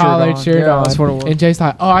had a dress shirt collared on. shirt Yeah, on. that's what it was. And Jay's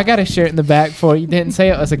like, "Oh, I got a shirt in the back for you." Didn't say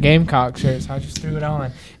it was a Gamecock shirt, so I just threw it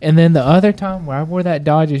on. And then the other time where I wore that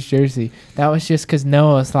Dodgers jersey, that was just because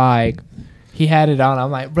Noah's like, he had it on.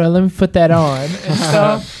 I'm like, bro, let me put that on and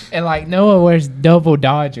stuff. And like Noah wears double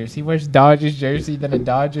Dodgers. He wears Dodgers jersey, then a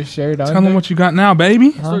Dodgers shirt on. Tell them what you got now,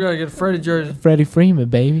 baby. Still gotta get a Freddie jersey. Freddie Freeman,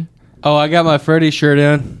 baby. Oh, I got my Freddie shirt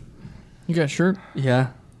in. You got a shirt? Yeah,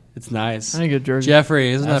 it's nice. I didn't get a jersey. Jeffrey,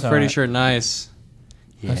 isn't That's that Freddie alright. shirt nice?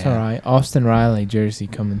 That's all right. Austin Riley jersey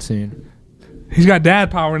coming soon. He's got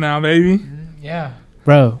dad power now, baby. Yeah,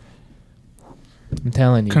 bro. I'm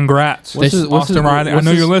telling you. Congrats, What's his- what's Austin his- Riley. I what's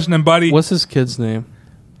know his- you're listening, buddy. What's his kid's name?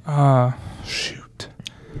 Shoot.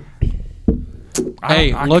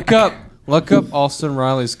 Hey, look up Austin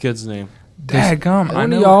Riley's kid's name. Dadgum. I One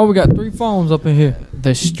know. of y'all, we got 3 phones up in here.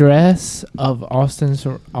 The stress of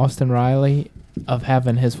Austin Riley of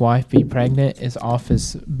having his wife be pregnant is off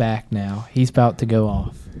his back now. He's about to go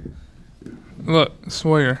off. Look,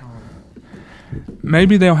 Sawyer.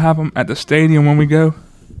 Maybe they'll have them at the stadium when we go.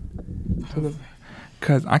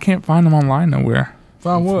 Because I can't find them online nowhere.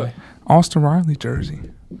 Find what? Austin Riley jersey.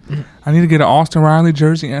 I need to get an Austin Riley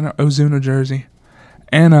jersey and an Ozuna jersey.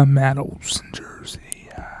 And a Matt Olson jersey.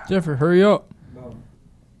 Jeffrey, hurry up.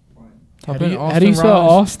 How Type do in you, Austin spell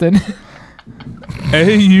Riley's- Austin?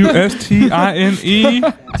 Austine.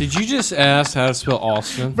 Did you just ask how to spell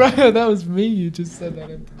Austin? Bro, that was me. You just said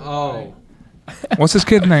that. Oh, What's his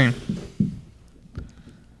kid's name?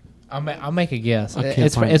 I'll make a guess. I can't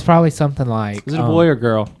It's find it's probably something like. is it a boy or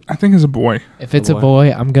girl? I think it's a boy. If it's a a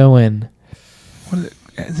boy? boy, I'm going. What is it?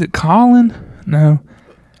 Is it Colin? No.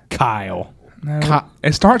 Kyle. No. Co-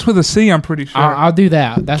 It starts with a C, I'm pretty sure. I'll do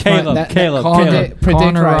that. That's Caleb, my, that, Caleb, that, Caleb. Predict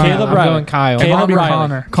Connor right Riley. now. Caleb I'm Riley. going Kyle. Caleb Connor Riley.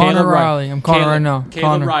 Connor. Connor Caleb Riley. I'm calling right now. Caleb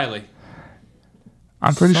Connor. Riley.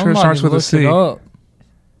 I'm pretty sure it Somebody starts with a look C. it up.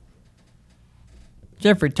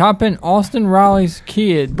 Jeffrey, type in Austin Riley's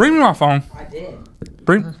kid. Bring me my phone. I did.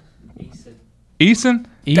 Bring Eason?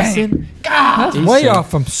 Eason. That's way off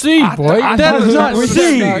from C, boy. That is not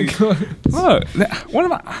C. Not good. Look, what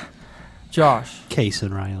am I? Josh, Case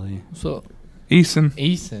and Riley. what's up? Eason.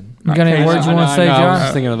 Eason. You got any Casey. words you want to say, I was Josh?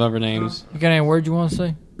 just thinking of other names. You got any words you want to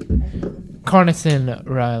say? Carnison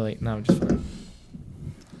Riley. No, I'm just fine.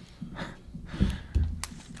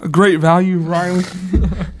 A great value, Riley.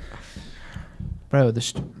 Bro,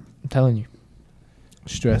 I'm telling you.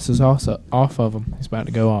 Stress is also off of him. He's about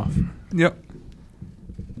to go off. Yep.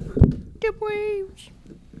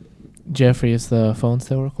 Jeffrey, is the phone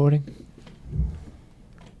still recording?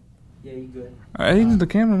 Yeah, you good. Hey, he's the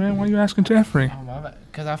cameraman. Why are you asking Jeffrey?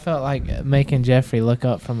 Because I felt like making Jeffrey look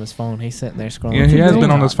up from his phone. He's sitting there scrolling. Yeah, he through has been on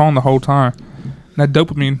TikTok. his phone the whole time. That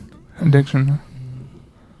dopamine addiction.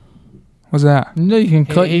 What's that? You know you can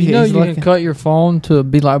cut. he's You know you looking- can cut your phone to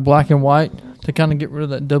be like black and white to kind of get rid of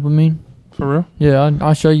that dopamine. For real? Yeah,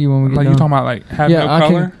 I'll show you when we get Like done. you talking about like have yeah, no I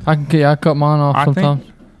color? I cut mine off I think-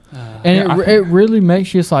 sometimes, Uh, and Yeah, I it think- really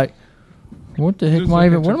makes you just like, what the heck Just am I look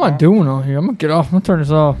even? at What your am I phone. doing on here? I'm gonna get off. I'm gonna turn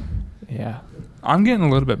this off. Yeah. I'm getting a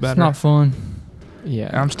little bit better. It's not fun. Yeah.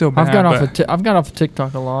 I'm still bad, I've got but I've got off of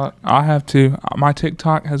TikTok a lot. I have to. My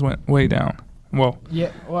TikTok has went way down. Well,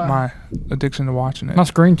 Yeah. Well, my addiction to watching it. My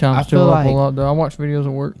screen I time's still feel up a like- lot though. I watch videos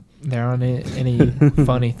at work. there aren't any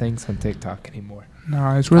funny things on TikTok anymore.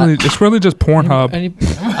 No, it's really just Pornhub. Any-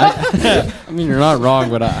 I mean, you're not wrong,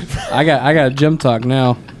 but I got gym talk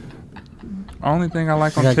now. Only thing I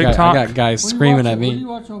like on I TikTok. got guys screaming at me.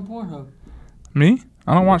 watch on Pornhub? Me?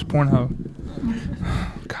 I don't watch Pornhub.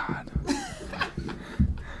 God.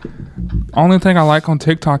 Only thing I like on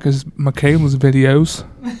TikTok is Michaela's videos.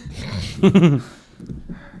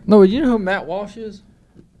 No, but you know who Matt Walsh is?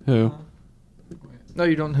 Who? No,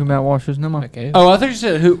 you don't know who Matt Walsh is. Never mind. Okay. Oh, I thought you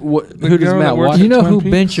said who. Who does girl Matt that works watch? You know Twin who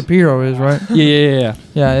Peaks? Ben Shapiro is, right? Yeah.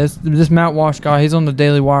 Yeah, it's this Matt Walsh guy. He's on the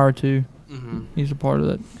Daily Wire too. Mm-hmm. He's a part of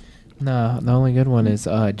that. No, the only good one is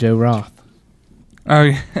Joe Roth. Oh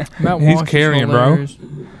yeah, Matt he's Walsh is carrying, bro. hilarious.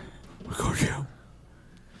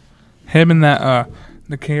 Him and that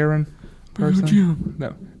the Karen person,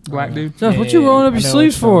 that black dude, Jeff, what Yeah, you rolling up I your know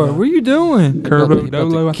sleeves what you're for? talking What are you doing? Curvo About to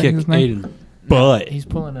Dolo, I kick think his name. Aiden. But He's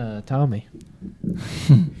pulling a Tommy.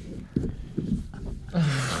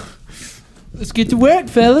 Let's get to work,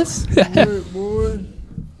 fellas. Boy.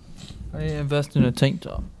 I ain't invest in a tank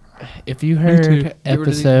top. If you too. heard Get rid of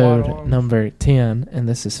these wide episode arms. number 10 and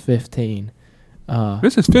this is 15,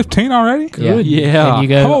 This is 15 already. yeah, and you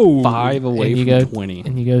go Oh, 5 away and you from go- 20.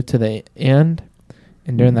 and you go to the end,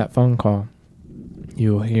 and during that phone call,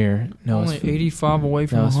 you will hear Noah's, Only 85 away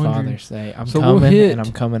from Noah's 100. father say, "I'm So we'll coming, hit- and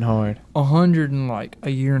I'm coming hard." 100 in like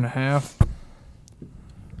a year and a half.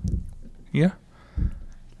 Yeah.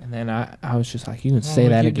 And then I was just like, "You can Why say don't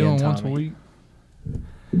we that keep again, doing once a Tommy." week.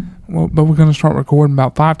 Well, but we're gonna start recording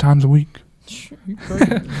about 5 times a week. You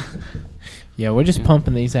crazy. Yeah, we're just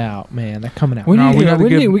pumping these out, man. They're coming out. we No, need, we to- gotta we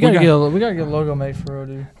give- need, we we gotta got- get a, we gotta get a logo made for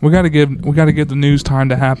real, dude. We gotta give the news time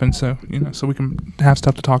to happen, so so we can have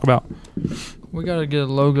stuff to talk about. We gotta get a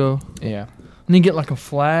logo. Yeah. And then get like a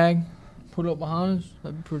flag, put up behind us.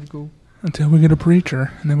 That'd be pretty cool. Until we get a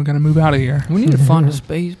preacher, and then we gotta move out of here. We need to find a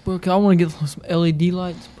space, bro. 'Cause I want to get some LED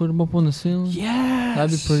lights, put them up on the ceiling. Yeah,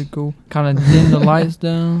 That'd be pretty cool. Kind of dim the lights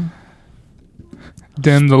down.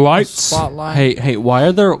 Dim the lights. Spotlight. Hey, why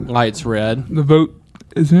are their lights red? The vote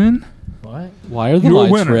is in. What? Why are the You're a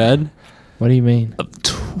lights winner. red? What do you mean?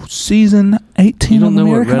 Season 18 You don't of know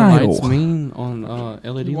what American red Idol. lights mean on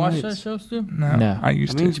LED You watch that lights? show still? No, No. I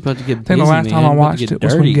used That to. means you're about to get I busy, think the last time I man. You're about to watched get it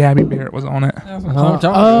was dirty. when Gabby Barrett was on it.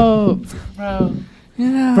 Oh, bro.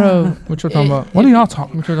 Bro. What you talking about? What are y'all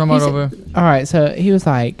talking? What you talking about He's- over there? All right, so he was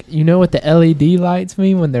like, "You know what the LED lights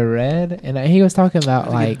mean when they're red?" And he was talking about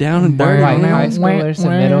Gotta like get down and dirty. like Wow. high schoolers and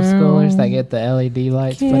middle schoolers that get the LED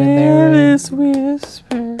lights put in their room.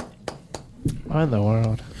 What in the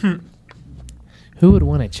world? Who would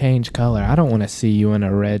want to change color? I don't want to see you in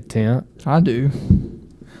a red tent. I do.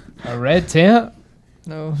 A red tent?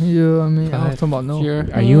 No, yeah, I mean, I was talking about no.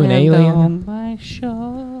 Are you an alien?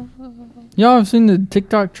 Y'all have seen the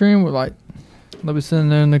TikTok trend where like they'll be sitting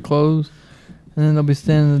there in their clothes, and then they'll be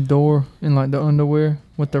standing at the door in like the underwear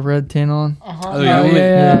with the red tint on. Oh,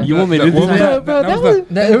 yeah. You want me to do What was that? that? That was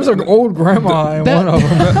the- There was an old grandma in one of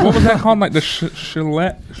them. what was that called? Like the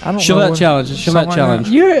Gillette? I don't Show know. that what- challenge. Show that Something like challenge.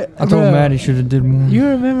 You're, I told Maddie should have did one. You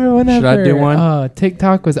remember whenever Should I do one?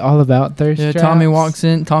 TikTok was all about thirst Yeah, traps? Tommy walks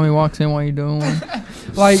in while you doing one.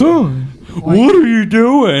 Like, Son, what are you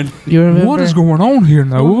doing? you remember? What is going on here,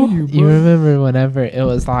 Noah? You remember whenever it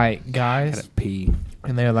was like guys Gotta pee.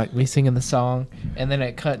 and they're like me singing the song, and then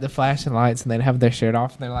it cut the flashing lights, and they'd have their shirt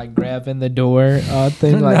off, and they're like grabbing the door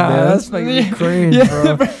thing like That's this. making me cringe, Yeah,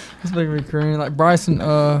 bro. That's making me cringe. Like Bryson,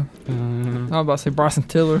 I was about to say Bryson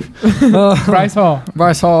Tiller. Bryce Hall.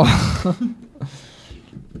 Bryce Hall. I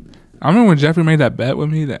remember when Jeffrey made that bet with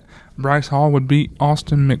me that Bryce Hall would beat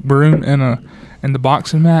Austin McBroom in the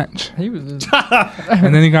boxing match, He was just,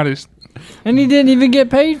 and then he got his and he didn't even get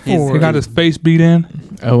paid he for it. got his face beat in.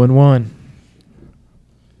 0-1.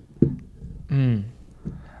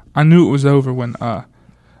 I knew it was over when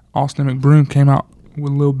Austin McBroom came out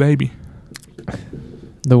with Lil Baby.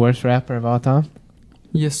 The worst rapper of all time.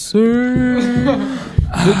 Yes, sir.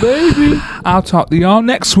 The baby. I'll talk to y'all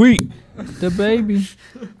next week. The baby.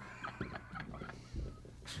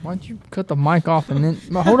 Why'd you cut the mic off and then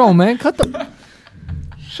hold on, man?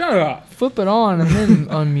 Shut up. Flip it on and then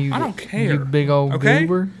unmute. I don't it, care. You big old Okay?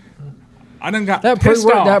 goober. I done got That pissed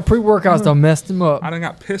off. pre-workout's done messed him up. I done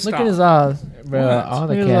got pissed Look off. at his eyes. Bro, What? all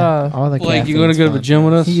the Look at cat, that. all the Blake, you gonna caffeine's go to the fun. gym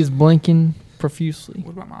with us? He is blinking profusely.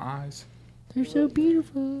 What about my eyes? They're so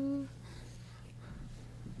beautiful.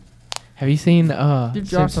 Have you seen Give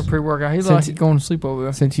Josh some pre-workout. He's since- like going to sleep over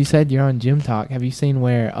there. since you said you're on Gym Talk, have you seen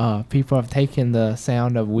where people have taken the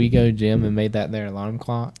sound of We Go Gym and made that their alarm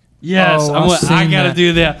clock? Yes, Oh, I I've seen gotta that.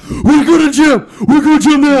 do that. We go to gym. We go to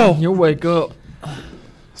gym now. You'll wake up.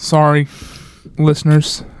 Sorry,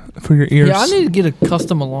 listeners, for your ears. Yeah, I need to get a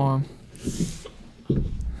custom alarm.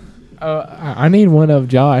 I need one of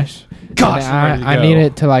Josh. Gosh, And I'm ready to I go. need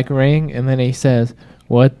it to like ring, and then he says,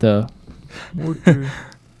 "What the?"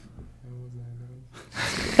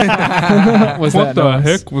 Was What that the noise?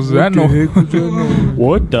 heck was that noise?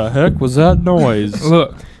 What the heck was that noise?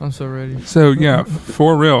 Look, I'm so ready. so yeah,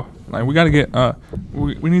 for real. Like we gotta get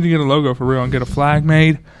we need to get a logo for real and get a flag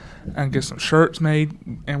made and get some shirts made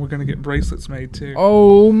and we're gonna get bracelets made too.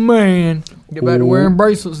 Oh man, get back to wearing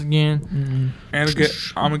bracelets again. And I'm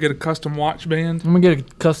gonna get a custom watch band. I'm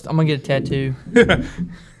gonna get a tattoo.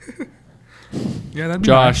 Yeah, that'd be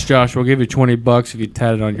Josh, we'll give you $20 if you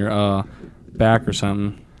tat it on your back or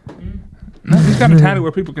something. nice. No, he's got a tattoo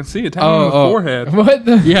where people can see it. Tattoo on the forehead. What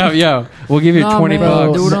the? Yeah. We'll give you Nah, $20.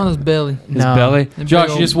 man, do it on his belly. His No. belly. big Josh,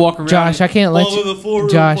 you old- just walk around. Josh, I can't let Follow the Full you. Room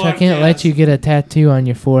Josh, I can't let podcast. you get a tattoo on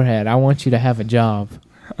your forehead. I want you to have a job.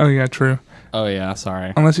 Oh yeah, true. Oh yeah,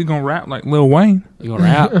 sorry. Unless you're gonna rap like Lil Wayne. You want to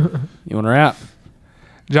rap? You want to rap?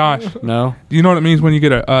 Josh, No. do you know what it means when you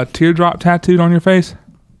get a teardrop tattooed on your face?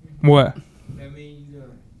 What? That means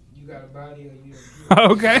you got a body or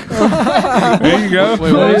you. Okay. There you go.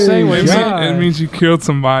 Wait, what are you saying? What are you saying? It means you killed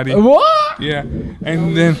somebody. What? Yeah.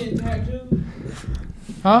 And then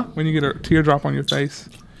Huh? when you get a teardrop on your face.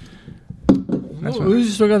 That's what-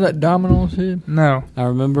 Who's still got that diamond on his head? No. I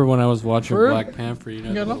remember when I was watching For real? Black Panther. You know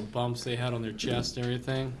You the got little bumps they had on their chest and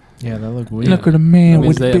everything. Yeah, that look weird. Look at a man That means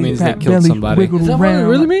with they- a that big means they fat killed belly somebody. wiggled Is that what it around.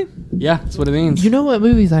 really mean? Yeah, that's what it means. You know what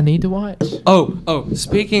movies I need to watch? Oh,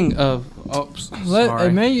 speaking of, Hey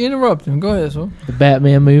sorry. man, you interrupt him. Go ahead, so. The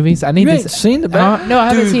Batman movies. I need You to. ain't seen the Batman? No, I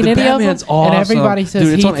haven't Dude, seen the any Batman's of them. And awesome. everybody says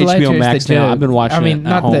Dude, it's on Heath HBO Ledger's Max the now. joke. I've been watching I mean, it at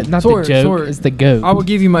not home. the not Sorry, the joke. sorry. It's the goat. I will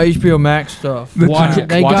give you my HBO Max stuff. Watch it.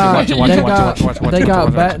 They Watch got, it. Watch it. they Watch got, it. Watch it. Watch it. they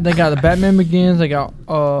got, Watch it. they got the Batman Begins. They got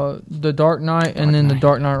the Dark Knight, and then the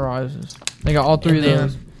Dark Knight Rises. They got all three of And then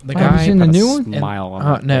those. The Have you guy. seen the new one? Smile on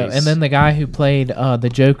my No, face. and then the guy who played the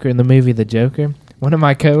Joker in the movie The Joker. One of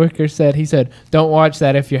my coworkers said, he said, "Don't watch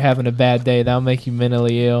that if you're having a bad day. That'll make you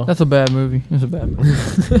mentally ill." That's a bad movie. It's a bad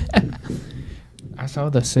movie. I saw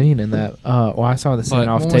the scene in that. I saw the scene But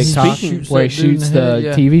off When he TikTok shoots where he that dude in shoots the the head,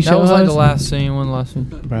 yeah. TV show. That was like the host. last scene. One last scene.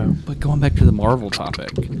 Bro. But going back to the Marvel topic,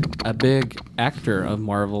 a big actor of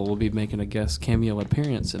Marvel will be making a guest cameo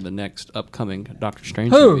appearance in the next upcoming Doctor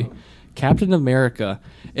Strange Who? movie. Captain America.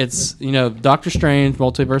 It's Doctor Strange,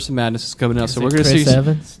 Multiverse of Madness is coming out, so Is we're it going to Chris see.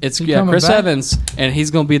 Evans? It's He yeah, coming Chris back? Evans, and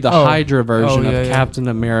he's going to be the Oh. Hydra version Oh, yeah, of yeah. Captain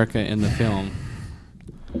America in the film.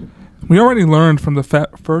 We already learned from the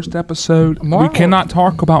first episode Marvel- we cannot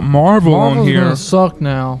talk about Marvel on Marvel's here. gonna suck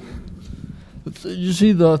now. Did you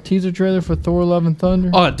see the teaser trailer for Thor: Love and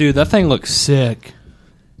Thunder? Oh, dude, that thing looks sick.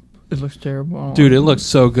 It looks terrible. I don't Dude, like it looks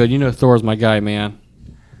so good. You know Thor's my guy, man.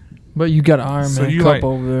 But you got Iron So Man you cup like-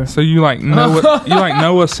 over there. So you like Noah? You like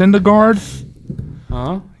Noah Syndergaard?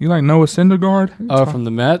 Huh? You like Noah Syndergaard? Oh, from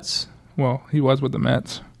the Mets? Well, he was with the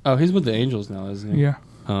Mets. Oh, he's with the Angels now, isn't he? Yeah.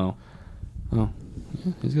 Oh. Yeah,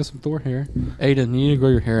 he's got some Thor hair. Aiden, you need to grow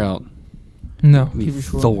your hair out. No, Be keep it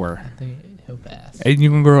short. Thor. I think he'll pass. Aiden, you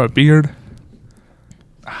can grow a beard.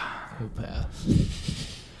 He'll pass.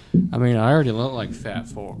 I mean, I already look like fat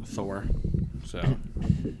Thor. So.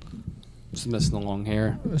 Just missing the long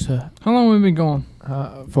hair. So, How long have we been going?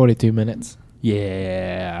 42 minutes.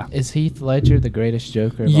 Yeah. Is Heath Ledger the greatest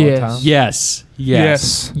Joker of Yes. all time? Yes.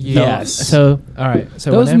 Yes. Yes. So, all right.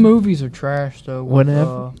 So Those whenever- movies are trash, though. with,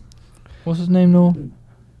 Whenever- what's his name, Noel?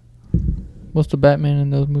 What's the Batman in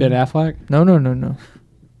those movies? Ben Affleck? No.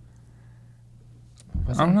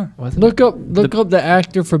 Was I don't it- know. was it Look up the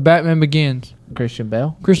actor for Batman Begins. Christian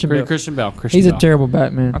Bale? Christian Bale. Christian Bell. He's a terrible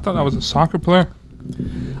Batman. I thought that was a soccer player.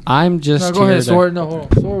 I'm just No, go here ahead, to- Sword. No, hold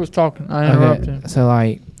on. Sword was talking. I interrupted him. So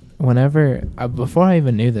like, whenever before I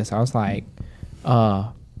even knew this, I was like,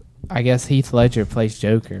 I guess Heath Ledger plays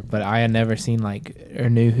Joker, but I had never seen or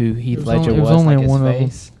knew who Heath was Ledger only- it was was. only like in his one of 'em.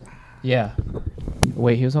 face. Yeah.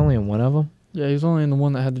 Wait, he was only in one of them. Yeah, he was only in the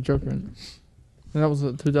one that had the Joker in it. And that was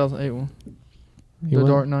the 2008 one. He The was?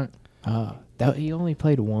 Dark Knight. That he only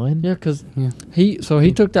played one. Yeah, because Yeah.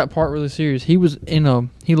 he took that part really serious. He was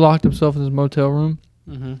he locked himself in his motel room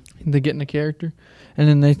Mm-hmm. to get in the character, and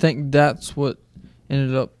then they think that's what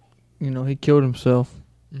ended up. He killed himself.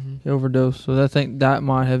 Mm-hmm. He overdosed. So they think that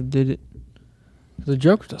might have did it. The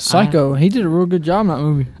Joker's a psycho. He did a real good job in that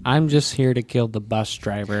movie. I'm just here to kill the bus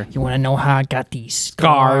driver. You want to know how I got these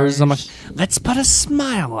Scars. Let's put a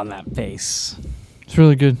smile on that face. It's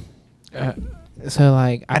really good. So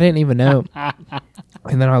like, I didn't even know,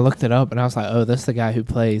 and then I looked it up, and I was like, oh, that's the guy who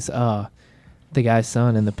plays the guy's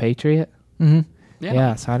son in The Patriot. Mm-hmm.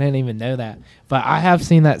 Yeah. So I didn't even know that, but I have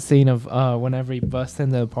seen that scene of whenever he busts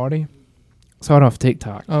into a party. Saw it off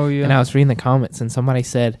TikTok. Oh yeah. And I was reading the comments, and somebody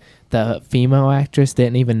said the female actress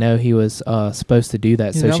didn't even know he was supposed to do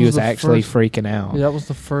that, Yeah, so that she was was the actually first- freaking out. Yeah, that was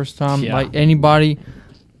the first time Yeah. like anybody,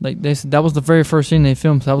 like they said that was the very first scene they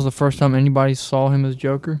filmed. So that was the first time anybody saw him as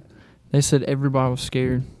Joker. They said everybody was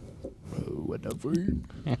scared. Whatever.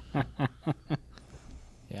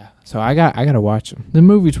 Yeah. So I gotta watch them. The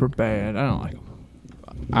movies were bad. I don't like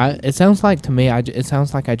them. It sounds like to me, it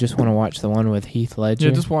sounds like I just want to watch the one with Heath Ledger.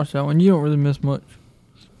 Yeah, just watch that one. You don't really miss much.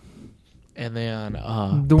 And then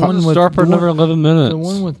The one with Start for the one- another 11 minutes. The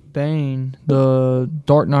one with Bane, the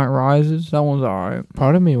Dark Knight Rises, that one's alright.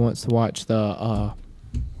 part of me wants to watch the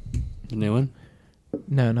The new one.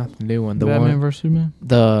 no, not the new one. The Batman one vs Superman.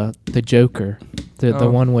 the Joker. The Oh.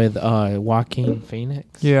 one with Joaquin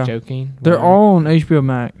Phoenix. Yeah. Joking. They're whatever. all on HBO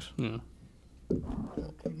Max. Yeah.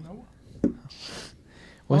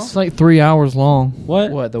 It's like 3 hours long.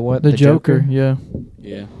 What the The Joker, yeah.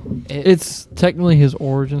 Yeah. It's technically his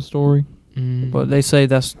origin story, Mm. but they say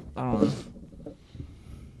that's I don't know.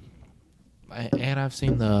 And I've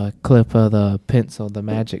seen the clip of the pencil, the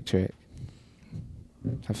magic trick.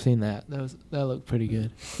 I've seen that. That looked pretty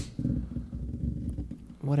good.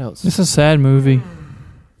 What else? It's a sad movie.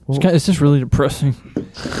 Well- It's just really depressing.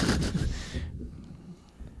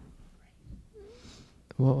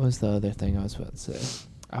 What was the other thing I was about to say?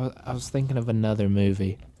 I was thinking of another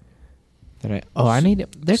movie that I need.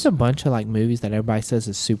 There's a bunch of like movies that everybody says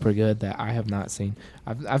is super good that I have not seen.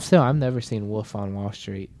 I've never seen Wolf on Wall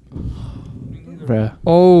Street. Bruh.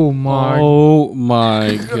 Oh my! Oh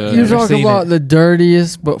my god. You never talk seen about it. the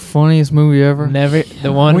dirtiest but funniest movie ever. Never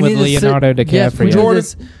the one We with need to sit- Leonardo Yes, we, DiCaprio. need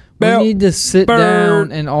to, we need to sit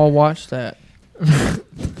down and all watch that.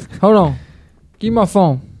 Hold on. Give me my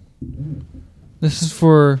phone. This is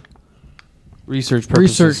for Research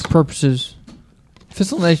purposes. research purposes. If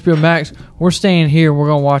it's on HBO Max, we're staying here. We're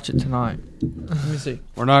gonna watch it tonight. Let me see.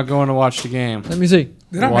 We're not going to watch the game. Let me see.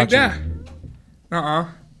 Did I make Watch that?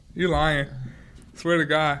 You lying. Swear to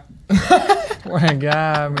God. What a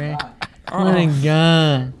guy, man. What a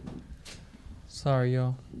guy. Sorry,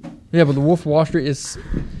 y'all. Yeah, but the Wolf of Wall Street is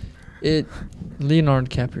Leonardo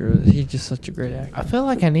DiCaprio. He's just such a great actor. I feel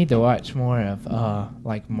like I need to watch more of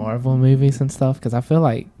like Marvel movies and stuff because I feel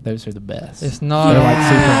like those are the best. It's not They're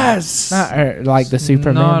on like Super, not like the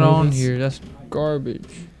Superman Not on movies. here. That's garbage.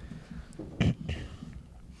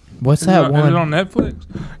 What's Is that it one? on Netflix?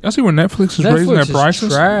 Y'all see where Netflix is raising their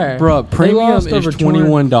prices? Trash. Bruh, They premium lost is over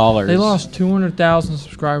 $21. They lost 200,000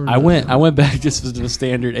 subscribers. I went back just to the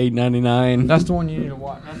standard $8.99. That's the one you need to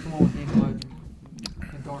watch. That's the one with Heath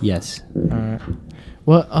Ledger. Yes. Alright.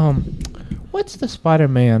 Well, what's the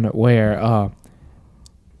Spider-Man where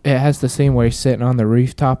it has the scene where he's sitting on the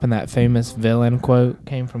rooftop and that famous villain quote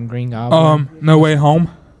came from Green Goblin? No Way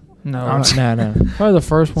Home. No, No. probably the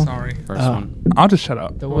first one. Sorry. First one. I'll just shut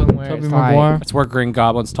up. The one where Tobey it's like, Maguire. That's where Green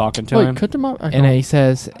Goblin's talking to Wait, him. cut them up. and he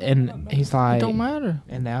says, and he's It like, don't matter.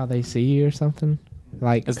 and now they see you or something.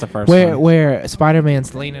 Like It's the first where one. where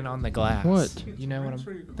Spider-Man's leaning on the glass. What? You know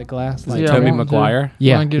what the glass? Is Like it Yeah, I Tobey want to. Maguire?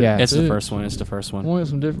 Yeah, Wanna get yeah. it It's the big. first one. It's the first I one. want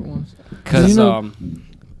some different ones. Because You know-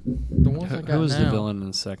 The who ones I got was now, the villain in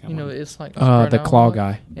the second You know, one? it's like The spread out claw like-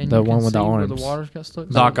 guy, and the you one can with the see where arms. the water's got stuck.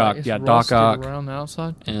 Doc So, Ock, it's yeah, Doc rusted Ock. around the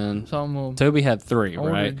outside. And So I'm gonna Toby had 3, I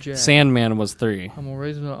ordered right? Jack. Sandman was 3. I'm gonna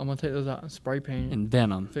raise it up. I'm gonna take those out and spray paint it. And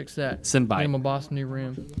Venom. Fix that. Symbiote. Get him a Boss new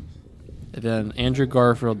rim. And then Andrew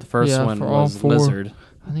Garfield, the first Yeah, one for all was 4. Lizard.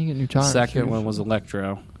 I think get new tires. Second too. one was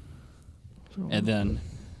Electro. So- And then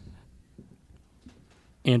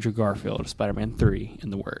Andrew Garfield, Spider-Man 3 in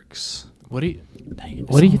the works. What do you Dang it.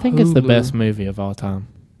 What do you think is the Hulu. best movie of all time?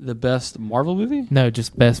 The best Marvel movie? No,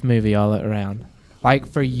 just best movie all around. Like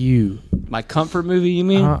for you. My comfort movie, you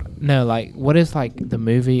mean? No, like what is like the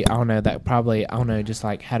movie? I don't know. That probably I don't know. Just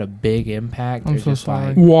like had a big impact. I'm or so just sorry.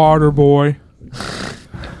 like Waterboy.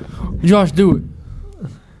 Josh, do it.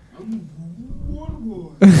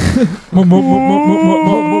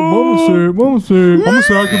 Mama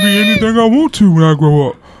said I can be anything I want to when I grow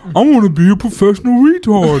up. I want to be a professional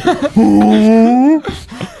retard.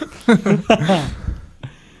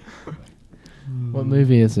 what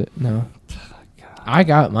movie is it? No. I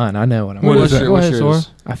got mine. I know what I'm. What What is it? Go What's ahead, yours?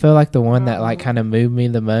 Sora. I feel like the one that like kind of moved me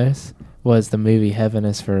the most was the movie Heaven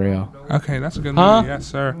is for Real. Okay, that's a good Huh? movie. Yes,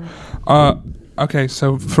 sir. Okay,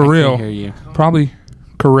 so for I real, can't hear you. probably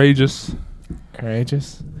Courageous.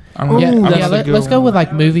 Courageous. I don't Yeah, know. that's yeah. a good Let's go one. with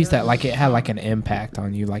like movies that like it had like an impact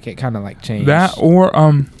on you, like it kind of like changed. That or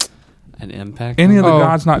An impact? any of the Oh.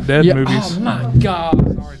 God's Not Dead Yeah. movies. Oh my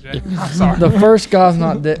God. Sorry, Jay. I'm sorry. The first guy's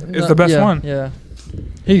not dead. It's the best yeah, one. Yeah.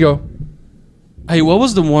 Here you go. Hey, what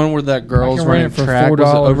was the one where that girl's can rent running it for track? Was it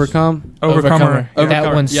 $4. Overcome? Overcomer. That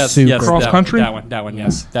Overcomer. one's yes, super. Yes, Cross that country? That one,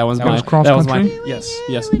 yes. That was That mine. was cross That was country? mine. Yes.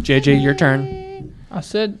 JJ, your turn. I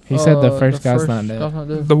said. He said the first guy's not dead.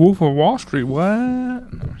 dead. The Wolf of Wall Street. What? All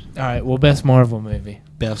right. Well, best Marvel movie.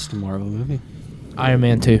 Best Marvel movie. Iron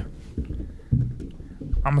Man 2.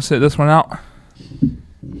 I'm gonna sit this one out.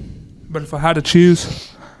 But if I had to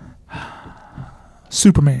choose,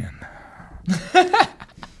 Superman.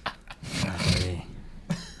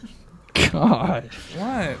 God.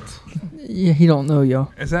 What? Yeah, he don't know,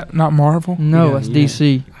 yo. Is that not Marvel? No, Yeah, it's yeah.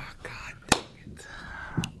 DC.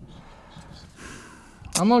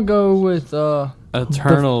 I'm gonna go with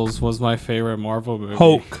Eternals was my favorite Marvel movie.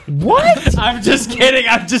 Hulk. What? I'm just kidding.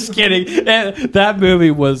 I'm just kidding. That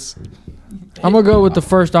movie was. I'm gonna go with the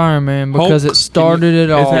first Iron Man because Hulk? it started it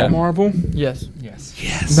Is all. that Marvel? Yes.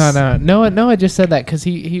 Yes. No, I just said that because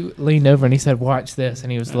he leaned over and he said, "Watch this,"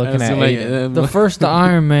 and he was looking at it. The first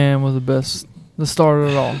Iron Man was the best. The start of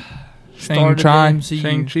it all. Started the Shang-Chi. MCU.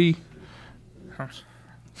 Shang-Chi.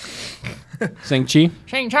 Shang-Chi.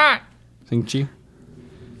 Shang-Chi. Shang-Chi.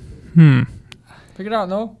 Pick it out,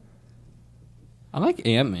 no? I like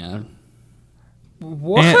Ant-Man.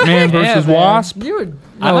 What? Ant-Man versus Wasp. You would.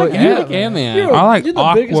 I like Ant-Man. I like You're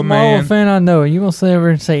the biggest Marvel Aquaman. fan I know. You gonna sit over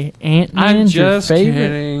and say Ant-Man? I'm your just favorite?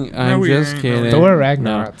 kidding. I'm we just ain't. kidding. Thor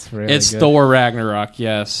Ragnarok's really It's good. Thor Ragnarok.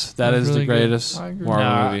 Yes, that That's is really the good. greatest I agree. Marvel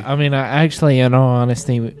Nah, movie. I mean, actually, in all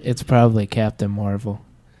honesty, it's probably Captain Marvel.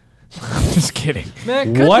 I'm just kidding.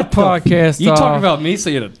 Man, cut What the the podcast You off. talk about me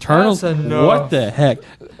saying Eternals? That's enough. What the heck?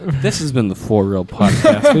 This has been the For Real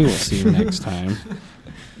Podcast. We will see you next time.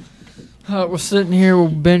 We're sitting here we're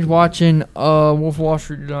binge watching Wolf of Wall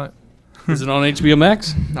Street tonight. Is it on HBO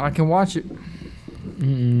Max? I can watch it.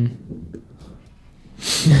 Mm-mm.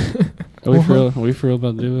 Are we for real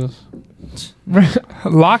about to do this?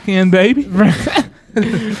 Lock in, baby.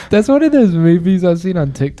 That's one of those movies I've seen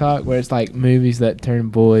on TikTok where it's like movies that turn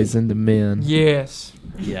boys into men. Yes.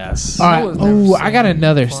 Yes. All right. was never Oh, I got seen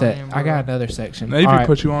another Flying I got Bro. another section. Avery All right.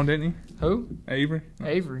 put you on, didn't Who? he? Avery.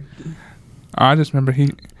 Avery. I just remember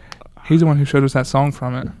he's the one who showed us that song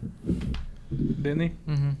from it. Didn't he?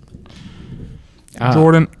 Mm-hmm.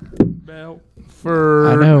 Jordan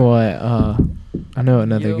Belfort. I know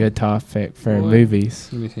another Yo. good topic for What? movies.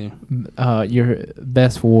 Let me see. Your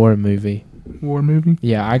best war movie. War movie.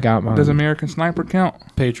 Yeah, I got mine. Does American Sniper count?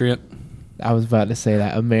 Patriot. I was about to say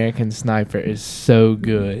that American Sniper is so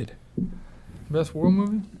good. Best war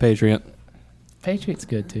movie? Patriot. Patriot's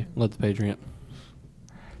good too. Let the Patriot.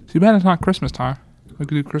 Too bad it's not Christmas time. We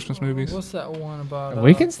could do Christmas movies. What's that one about?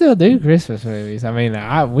 We can still do Christmas movies. I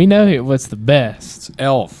mean, we know what's the best. It's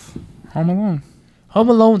Elf. Home Alone. Home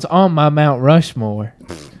Alone's on my Mount Rushmore.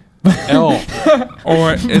 Elf.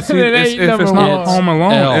 Or it's, It if ain't it's number not one. Home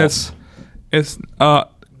Alone, Elf. it's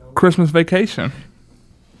Christmas Vacation.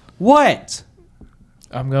 What?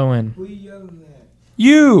 I'm going. Who you yelling at?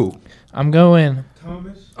 You. I'm going.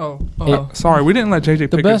 Thomas? Oh. Sorry, we didn't let JJ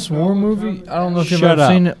The pick best it. war movie? I don't know if you've Shut ever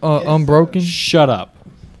up. seen it. Unbroken. Shut up.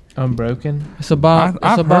 Unbroken. It's about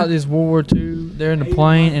I've heard- this World War II. They're in the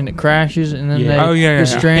plane and it crashes, and then Yeah. they Oh, yeah, get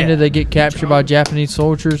yeah. stranded. They get captured by Japanese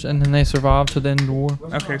soldiers, and then they survive to the end of the war.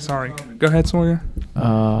 Okay, sorry. Go ahead, Sawyer.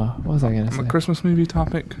 What was I gonna On say? the Christmas movie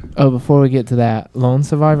topic. Oh, before we get to that, Lone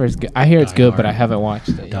Survivor is good. I hear it's Die good, but I Hard. haven't watched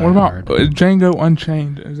it yet. Die What about Hard. Django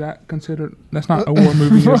Unchained? Is that considered? That's not a war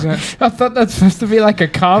movie, is it? I thought that's supposed to be like a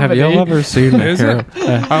comedy. Have y'all ever seen Is it?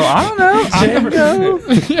 Oh, I don't know. I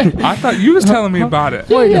never. I thought you was telling me about it.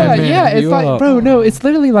 Yeah, Wait a yeah, minute, yeah. It's you like, up. bro, no, it's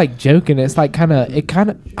literally like joking. It's like I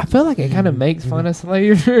feel like it kind of makes fun of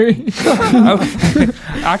slavery. Okay.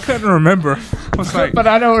 I couldn't remember. I was like, But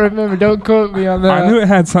I don't remember. Don't quote me on that. I knew it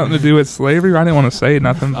had something to do with slavery. I didn't want to say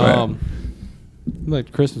nothing, but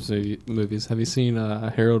Like Christmas movies. Have you seen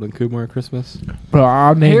Harold and Kumar Christmas? Bro,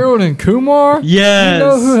 I'll name. Harold and Kumar. Yes. You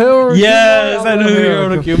know who Harold? Yes, Kumar? I know who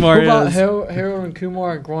Harold and Kumar What about is. Harold and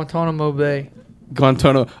Kumar at Guantanamo Bay?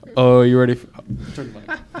 Guantanamo. Oh, you ready? Turn the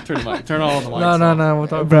mic. Turn the mic. Turn all the mics. No. We'll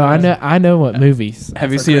talk Bro, about I know what movies.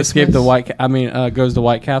 Have you For seen Escape the Christmas? White? Goes to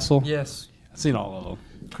White Castle. Yes. I've seen all of them.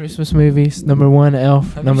 Christmas movies. Number 1,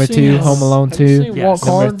 Elf. Have Number you 2, seen- Home Alone have you 2. seen Yes. Walk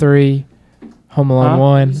Number Hard? 3, Home Alone Huh?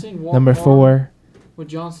 1. Have you seen Walk Number Hard 4, with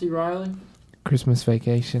John C. Riley. Christmas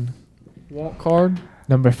Vacation. Walk Hard.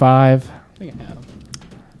 Number 5, I think I have.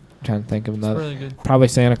 trying to think of It's another. really good. Probably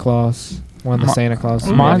Santa Claus. One of the Mi- Santa Claus.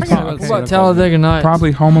 Mine's I think I What have about seen Talladega Nights?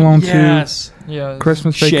 probably Home Alone Yes. Yeah. 2,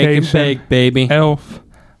 Christmas Shake and Vacation, bake, baby. Elf,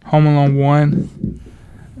 Home Alone 1,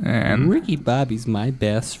 and Ricky Bobby's my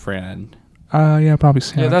best friend. yeah, probably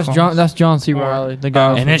Santa Yeah, that's Claus. John. That's John C. Or- Riley, the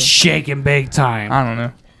guy. And from it's shake and bake time. I don't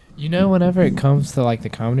know. You know, whenever it comes to like the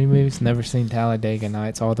comedy movies, never seen Talladega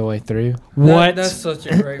Nights all the way through. What? That's such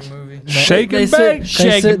a great movie. Shake and sit- bake. they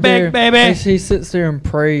Shake sit and bake, there- baby. He sits there and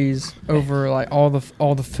prays over like all the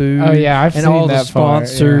food. Oh yeah, I've and seen all the that part, yeah.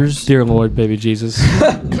 sponsors. Dear Lord, baby Jesus.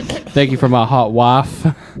 Thank you for my hot wife.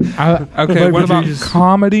 Okay, what about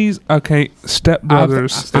comedies? Okay, Step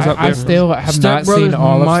Brothers is up I there. still have Step not Brothers seen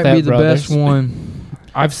all of might Step be the Brothers. best one.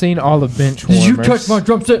 I've seen all of Bench Did you Warmers. touch my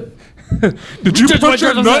drum set? Did you put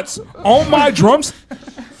your nuts on my drums?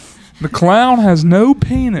 The clown has no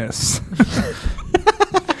penis.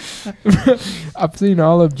 I've seen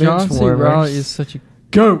all of Bench John C. Warmers. Riley is such a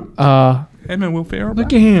goat. Him and Will Ferrell.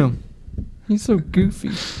 Look at him. He's so goofy.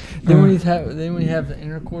 Then when he have the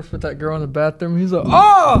intercourse with that girl in the bathroom, he's like,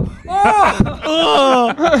 oh,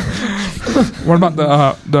 oh. What about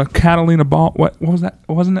the Catalina ball? What was that?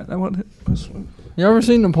 Wasn't that what it was? You ever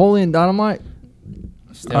seen Napoleon Dynamite?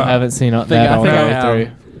 Still haven't seen that I all think the I way have. through.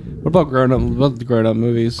 What about the grown up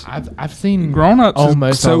movies? I've seen Grown Ups is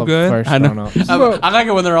almost so all of good. First I know. Grown Ups. I like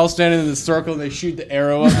it when they're all standing in the circle and they shoot the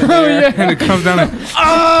arrow up in the air. And it comes down and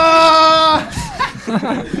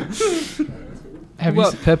Have you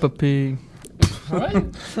What Peppa Pig? what?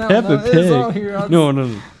 Peppa Pig.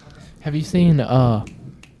 No. Have you seen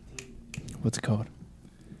what's it called?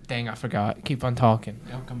 Dang, I forgot. Keep on talking.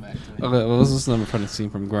 I'll come back to it. Okay, well, this is another funny scene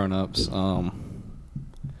from Grown Ups.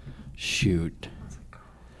 Shoot.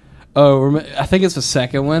 Oh, I think it's the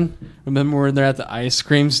second one. Remember when they're at the ice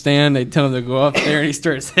cream stand? They tell him to go up there, and he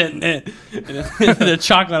starts hitting it. And the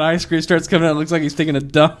chocolate ice cream starts coming out. It looks like he's taking a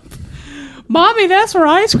dump. Mommy, that's where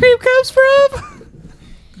ice cream comes from?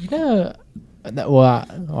 You know,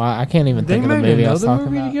 I can't even They think of the made movie I was another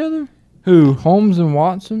talking movie about. together. Who? Holmes and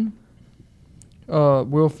Watson.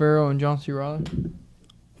 Will Ferrell and John C. Reilly.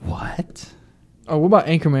 What? Oh, what about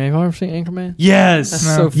Anchorman? Have you ever seen Anchorman? Yes. That's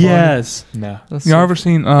so funny. Yes. No. That's y'all so ever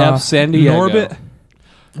seen San Diego. Norbit?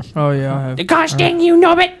 Oh yeah, I have. Gosh dang you,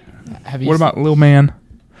 Norbit. Have you What about Lil Man?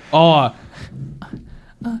 Oh.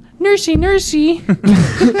 Nursey.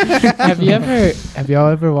 have y'all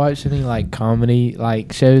ever watched any like comedy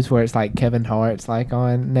like shows where it's like Kevin Hart's like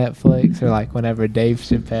on Netflix or like whenever Dave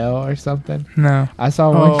Chappelle or something? No. I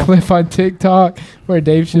saw one clip on TikTok where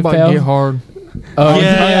Dave What about Get Chappelle. Hard? Oh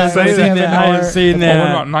Yeah, say with that. Kevin I have Hart. seen Or that. what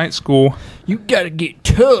about Night School? You gotta get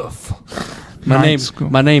tough. Night School.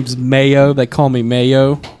 My name's Mayo. They call me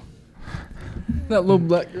Mayo. That little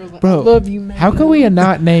black girl's like, Bro, I love you, man. How can we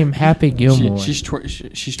not name Happy Gilmore? She's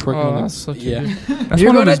twerking. Oh, on that's the- such a yeah. good. That's You're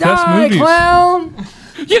one of gonna his best die, movies. clown.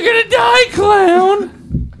 You're gonna die,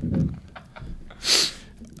 clown.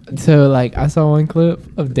 So like I saw one clip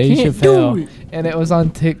of Dave Can't Chappelle do it. and it was on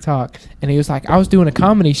TikTok and he was like, I was doing a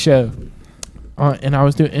comedy show and I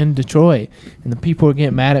was doing in Detroit and the people were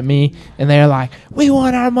getting mad at me and they're like, we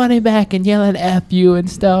want our money back and yelling F you and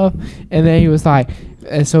stuff. And then he was like,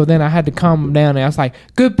 and so then I had to calm him down and I was like,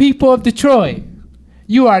 good people of Detroit,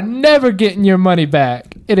 you are never getting your money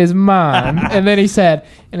back. It is mine. And then he said,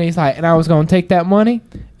 and he's like, and I was going to take that money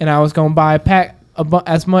and I was going to buy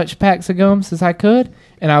as much packs of gums as I could.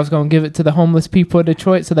 And I was going to give it to the homeless people of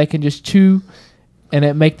Detroit so they can just chew and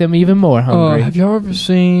it make them even more hungry. Have y'all ever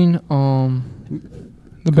seen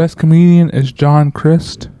The best comedian is John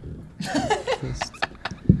Christ.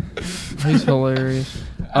 He's hilarious.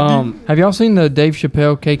 Have y'all seen the Dave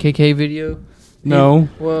Chappelle KKK video? No.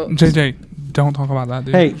 Well, JJ, don't talk about that,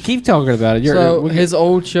 dude. Hey, keep talking about it. so his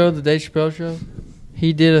old show, the Dave Chappelle show,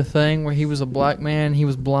 he did a thing where he was a black man, he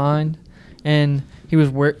was blind, and he was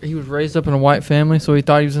raised up in a white family, so he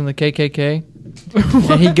thought he was in the KKK.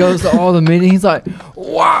 And he goes to all the meetings. He's like,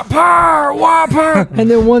 "Whopper, whopper!" And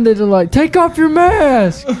then one day they're like, "Take off your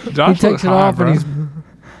mask." Josh he takes it off, and he's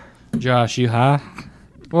Josh, you high?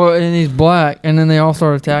 and he's black. And then they all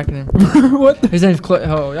start attacking him. What? His name's Clay.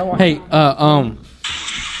 Oh, y'all want Hey,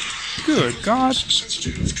 Good God.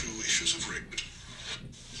 Sensitive to issues of rape.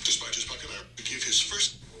 Despite his popularity, give his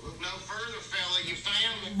first. Look no further, fella. You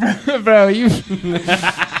found me. Bro, you.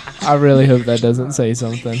 I really hope that doesn't say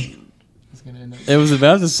something. it was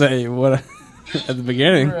about to say what at the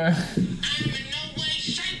beginning. I'm in no way,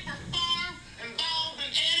 shape, or form involved in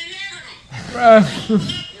any negative.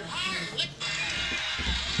 You're hired.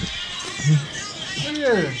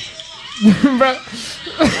 Bro.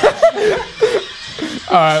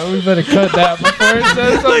 All right, we better cut that before it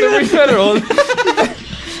says something.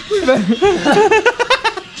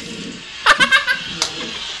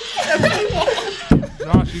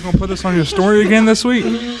 Josh, you gonna put this on your story again this week?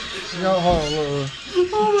 Wait,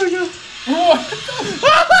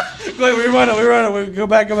 we run it. Go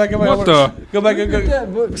back. What the? Go back. Go.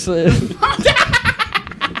 that book said?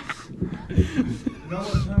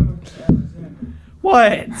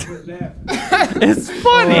 What? It's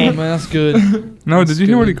funny. Oh man, that's good. No, did you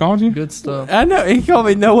hear what he called you? Good stuff. I know. He called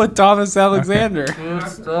me Noah Thomas Alexander. Good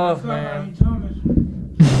stuff, man.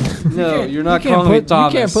 No, you're not You can't calling me put-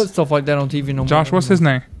 Thomas. You can't put stuff like that on TV no more. Josh, what's his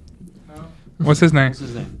name? What's his name? What's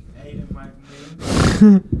his name?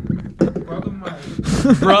 Brother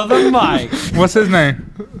Mike. Brother Mike. What's his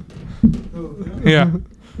name? Yeah,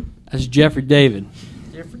 That's Jeffrey David.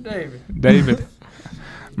 Jeffrey David. David.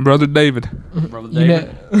 Brother David. Brother You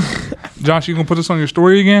David. know, Josh, you gonna put this on your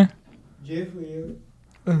story again? Jeffrey.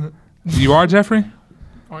 You are Jeffrey?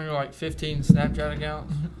 On your like 15 Snapchat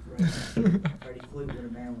accounts. Freddie Fluke with a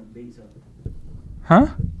man with beats up. Huh?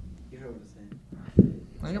 You heard what I said.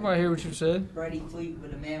 Anybody hear what you said? Freddie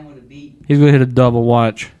Fleetwood, a man with a beat. He's gonna hit a double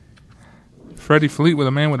watch. Freddie Fleet with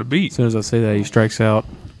a man with a beat. As soon as I say that, he strikes out.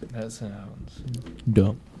 That sounds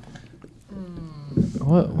dumb.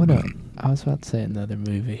 What up? I was about to say another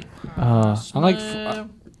movie. I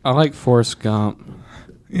like Forrest Gump.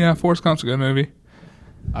 Yeah, Forrest Gump's a good movie.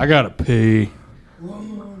 I gotta pee.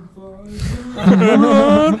 Run,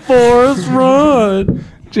 Run, Forrest, run.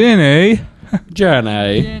 Jenny.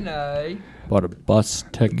 Johnny. Bought a bus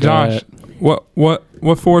ticket. Josh.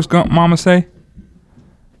 What Forrest Gump mama say?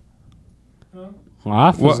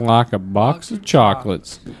 Life What? is like a box of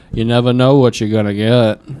chocolates. You never know what you're gonna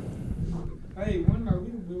get. Hey, one night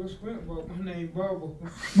we do a sprint walk. My name Bubble.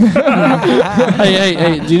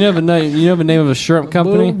 hey! Do you know the name of a shrimp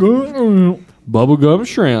company? Bubblegum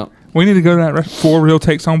Shrimp. We need to go to that For Real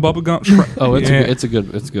Takes on Bubba Gump. Oh, it's Yeah. a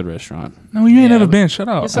good restaurant. No, you ain't never been. Shut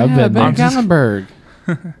up. Yes, I've been in there. Gatlinburg.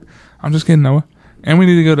 I'm just kidding, Noah. And we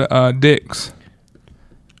need to go to Dick's.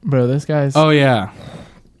 Bro, this guy's. Oh yeah.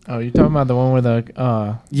 Oh, you're talking about the one where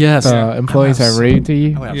the Yes. employees are rude to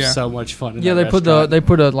you? I would have Yeah. so much fun. In Yeah, that they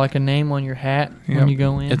put restaurant. like a name on your hat Yep. when you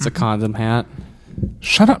go in. It's a condom hat.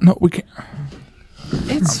 Shut up. No, we can't.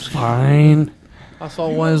 It's fine. I saw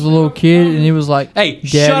one as a little kid, and he was like, Hey, "Daddy's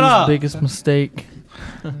shut up. biggest mistake."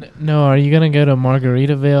 No, are you gonna go to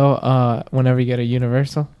Margaritaville whenever you go to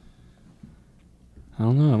Universal? I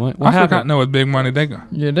don't know. What I forgot happened? Noah with big money. They go.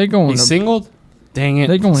 Yeah, they going. He's to, singled? Dang it.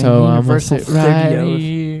 they going So to I'm gonna Universal sit right Studios.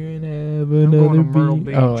 here and have I'm going to another Myrtle beer.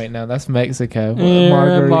 Beach. Oh wait, no, that's Mexico.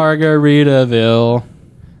 Margaritaville.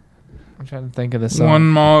 I'm trying to think of the song. One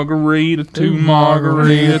margarita, two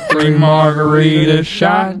margarita, three margarita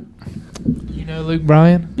shot. You know Luke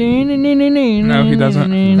Bryan? No, he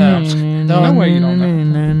doesn't. No way you don't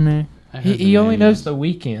know. He only knows The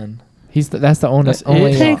Weeknd. That's the only.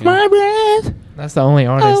 Take my breath. That's the only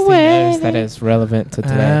artist he knows that is relevant to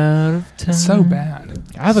today. Out of time. It's so bad.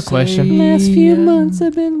 I have a question. Last few months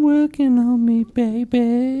have been working on me,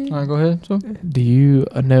 baby. All right, go ahead. So, Do you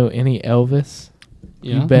know any Elvis?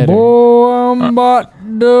 Yeah. You better. boy, I'm about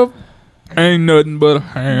to. Ain't nothing but a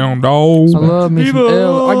hound dog. I love me some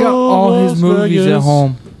Elvis. I got all his movies at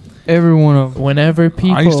home. Every one of them. Whenever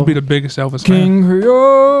people, I used to be the biggest Elvis fan. King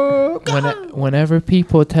Creole. whenever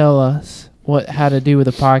people tell us how to do with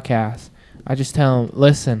a podcast, I just tell them,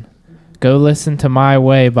 listen, go listen to My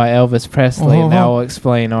Way by Elvis Presley, and that will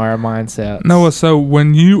explain our mindset. Noah, so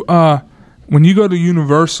when you go to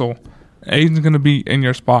Universal, Aiden's gonna be in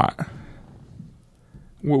your spot.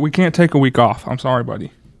 We can't take a week off. I'm sorry,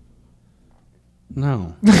 buddy.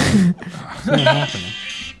 No. It's not happening.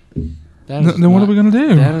 That is Then what not- are we gonna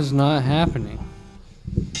do? That is not happening.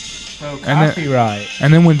 And Copyright.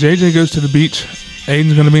 And then when JJ goes to the beach,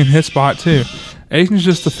 Aiden's gonna be in his spot too. Aiden's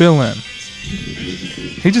just the fill-in.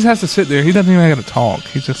 He just has to sit there. He doesn't even have to talk.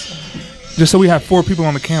 He just so we have 4 people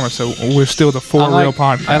on the camera, so we're still the For Real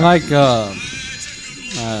podcast. I like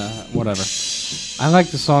whatever. I like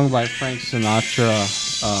the song by Frank Sinatra,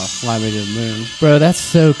 "Fly Me to the Moon." Bro, that's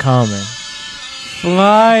so common.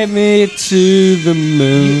 Fly me to the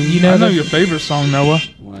moon. You know I know the- your favorite song, Noah.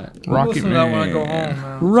 What? Rocket Listen to that when I Man. go home,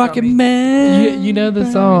 man. Rocket Man. You know the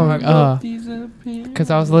song,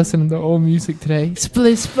 because I was listening to old music today.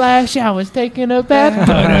 Split splash, I was taking a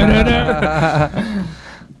bath.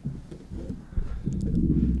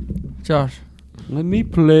 Josh. Let me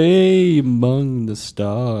play among the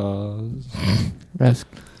stars.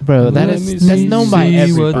 Bro, that's known by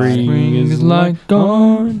everybody. Spring is like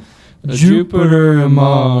on Jupiter and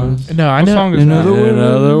Mars. No, I What know. song is In that?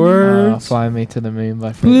 other words, Fly Me to the Moon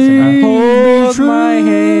by Frank Sinatra. hold my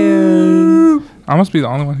hand, I must be the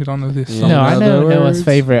only one who don't know this Yeah. song. No, I know other Noah's words.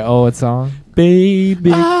 favorite old song.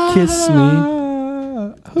 baby, kiss me.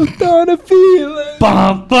 Hooked on a feeling.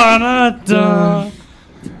 Bum, ba-da-da.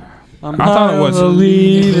 I'm I thought it was-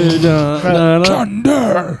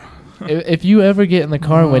 Thunder. If you ever get in the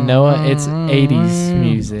car with Noah, it's 80s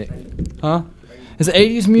music. Huh? It's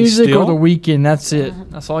 80s music Still? or The Weeknd. That's it.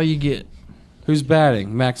 That's all you get. Who's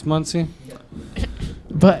batting? Max Muncy?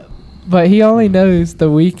 But he only knows The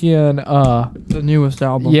Weeknd. The newest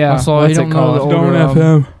album. Yeah, That's all. what's He it don't know the called? older Don't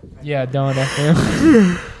album. FM. Yeah, Dawn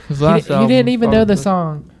FM. His he, last he album, didn't even know the probably.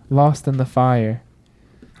 song "Lost in the Fire."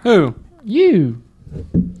 Who? You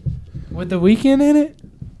with The Weeknd in it?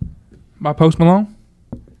 By Post Malone.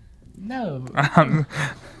 No.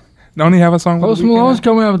 Don't he have a song? with Post The Weeknd Malone's in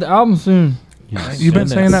coming out with the album soon. it? You've been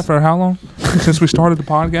saying that for how long? Since we started the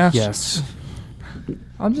podcast? Yes.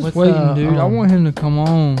 I'm just What's waiting, dude. I want him to come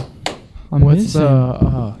on. I What's miss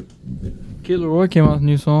him. Kid Leroy came out with a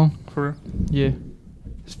new song. For real? Yeah.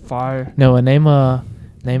 It's fire. No, name a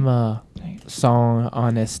song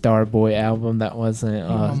on his Starboy album that wasn't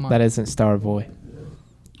Oh, my. that isn't Starboy.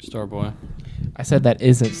 Starboy. I said that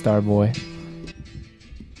isn't Starboy.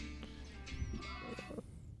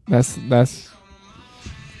 That's I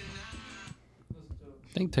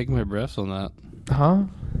think Take My Breath on that. huh?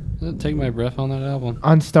 Isn't Take My Breath on that album?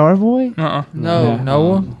 On Starboy? No, Yeah.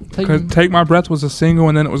 Noah. Take Because Take My Breath was a single,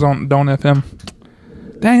 and then it was on Don't FM.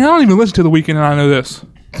 Dang, I don't even listen to The Weeknd, and I know this.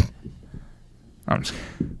 I'm just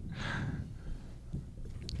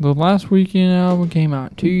the last Weekend album came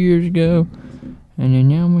out 2 years ago, and then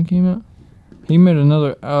the album came out. He made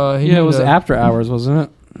another. He Yeah, made it was a- After Hours, wasn't it?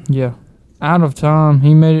 Yeah, Out of Time.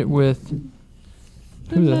 He made it with.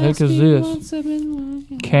 Who the heck is this?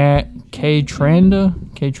 K Tranda.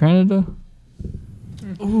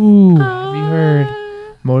 Ooh, have you heard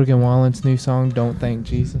Morgan Wallen's new song "Don't Thank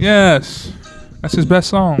Jesus"? yes, that's his best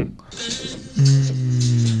song.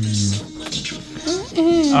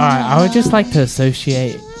 All right, I would just like to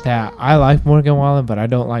associate that I like Morgan Wallen, but I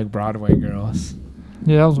don't like Broadway girls.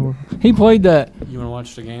 Yeah, that was. He played that You want to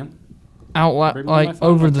watch the game? out Bring me my like phone,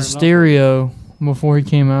 over I'll the turn it off. stereo before he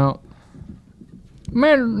came out.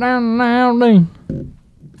 Met her down the alley.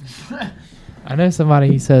 I know somebody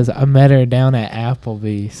who says I met her down at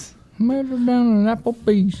Applebee's. Met her down at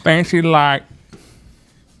Applebee's. Fancy like.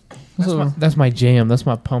 That's my jam. That's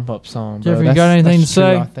my pump up song. Bro. Jeffrey, you That's- got anything that's to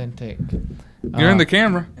true say? Authentic. You're in the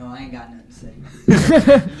camera. No, I ain't got nothing to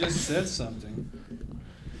say. You just said something.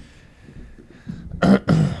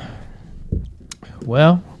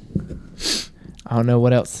 Well, I don't know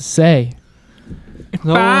what else to say. If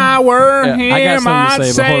I were Yeah, him, I got something I'd to say,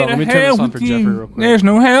 but say hold on, to let me turn hell this on with for Jeffrey you. real quick. There's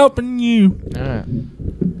no helping you. All right.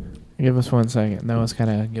 Give us 1 second. Noah's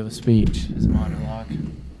gonna give a speech. It's a monologue.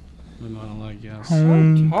 We might like yes.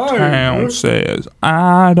 Hometown says,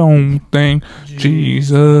 I don't think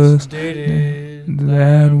Jesus did it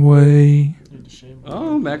that way.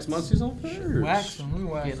 Oh, Max Muncie's on first. Let me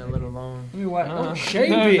wax. Getting a little long. Let me wax. Uh-uh. Don't shave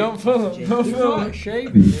No, it. don't pull it. Don't feel it.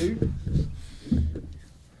 Shave it, dude.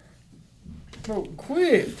 Bro,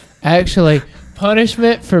 quit. Actually,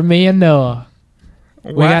 punishment for me and Noah.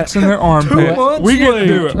 Wax in their armpit. months We get to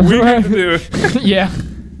do it. We get to do it. Yeah.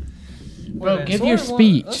 Bro, give your Let's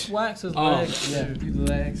speech. wax his Oh, legs. Yeah, do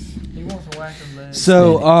the legs. He wants to wax his legs.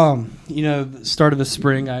 So, you know, the start of the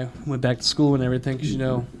spring, I went back to school and everything because, you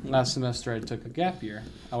know, last semester I took a gap year,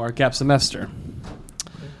 or a gap semester.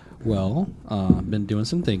 Well, I've been doing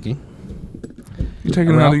some thinking. You're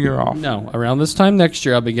taking another year off. No, around this time next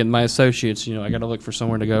year, I'll be getting my associates. You know, I got to look for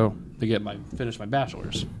somewhere to go to get finish my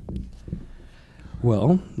bachelor's.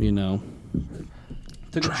 Well, you know,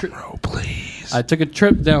 took a trip. Roll, please. I took a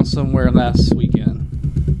trip down somewhere last weekend,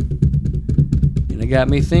 and it got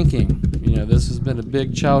me thinking. You know, this has been a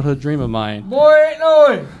big childhood dream of mine. Boy, ain't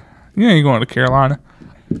no. You ain't going to Carolina.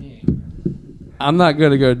 I'm not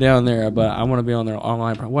going to go down there, but I want to be on their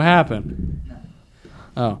online. What happened?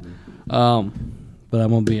 Oh, but I'm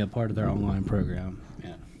going to be a part of their online program.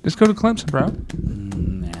 Yeah. Just go to Clemson, bro.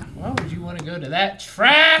 Nah. Why would you want to go to that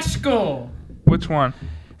trash school? Which one?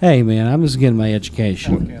 Hey, man, I'm just getting my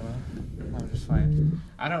education. Okay, well, I'm just fine.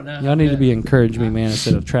 I don't know. Y'all need to be encouraging me, man,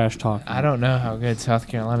 instead of trash talking. I don't know how good South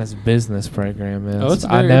Carolina's business program is. Oh, it's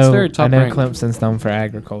I very- know. it's very top I know ranked. Clemson's known for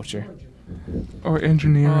agriculture. Or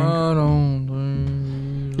engineering? I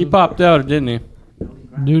don't He popped out, didn't he?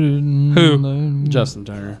 Who? Justin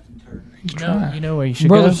Turner. He's trying. You know where you should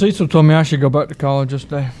Brother go? Cecil told me I should go back to college this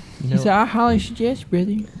day. You He know- said, I highly suggest,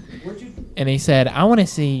 brother. and he said, I want to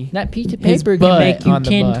see That piece of his paper butt can make you on the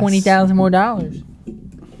 10, bus. 20,000 more dollars.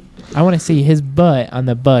 I want to see his butt on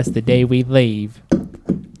the bus the day we leave.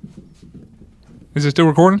 Is it still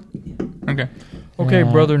recording? Okay. Okay,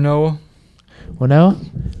 Yeah. brother Noah. Well, no,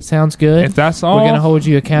 sounds good. If that's all, We're gonna hold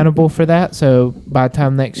you accountable for that. So by the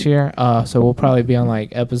time next year, so we'll probably be on like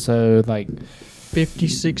episode 50,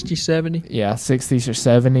 60, 70. 60s or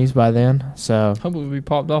 70s by then. So Hopefully we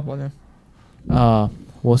popped up on there.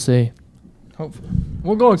 we'll see. Hopefully.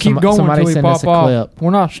 We're going to keep Some- going somebody until we send us pop a off. clip. We're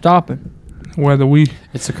not stopping. whether we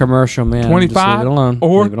It's a commercial, man. Just 25 leave it alone.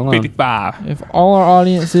 or Leave it alone. 55. If all our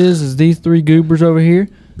audience is these three goobers over here,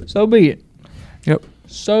 so be it. Yep.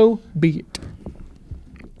 So be it.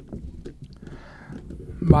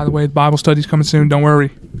 By the way, Bible study's coming soon. Don't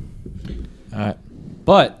worry. All right.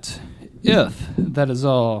 But if that is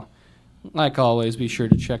all, like always, be sure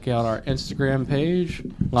to check out our Instagram page,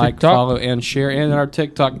 like, TikTok. follow, and share, and our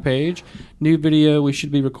TikTok page. New video we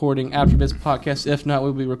should be recording after this podcast. If not,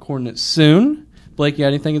 we'll be recording it soon. Blake, you got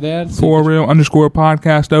anything to add?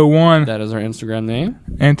 @forreal_podcast01 That is our Instagram name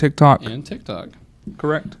and TikTok. and TikTok.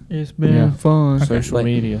 Correct. It's been Yeah. fun. Social Like,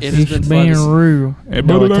 media. it has It's been been fun. real. Hey,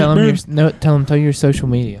 Noah, brother, tell man. him your social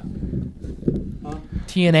media.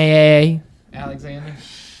 TNAA. Alexander.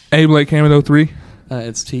 A Blake came in 03.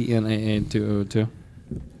 It's TNAA 2002.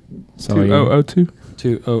 So 2002.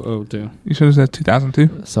 2002. You should have said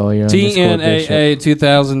 2002. So you're TNAA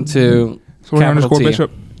 2002. So we're Capital underscore T.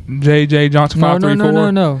 Bishop. JJ Johnson No,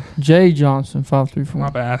 534. no. J Johnson 534. My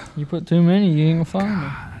bad. You put too many, you ain't gonna find me.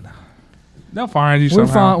 They'll find you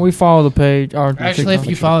somehow. We follow the page. Actually, if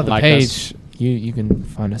you follow the Like page, you can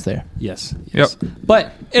find us there. Yes. Yep.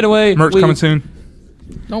 But anyway, Merch coming soon.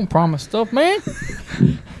 Don't promise stuff, man.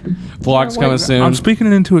 Vlogs coming soon. I'm speaking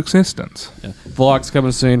it into existence. Yeah. Vlogs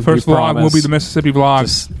coming soon. First we vlog promise. will be the Mississippi vlog.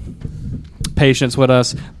 Just patience with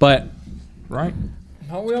us, but Right?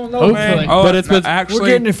 No, we don't know, Hopefully. man. Oh, But it's been- actually, We're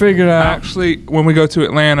getting it figured out. actually, when we go to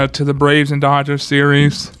Atlanta to the Braves and Dodgers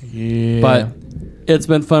series, Yeah. but it's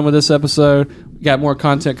been fun with this episode. We got more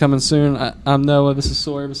content coming soon. I'm Noah. This is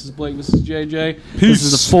Sawyer. This is Blake. This is JJ. This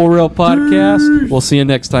is the Full Real Podcast. We'll see you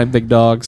next time, big dogs.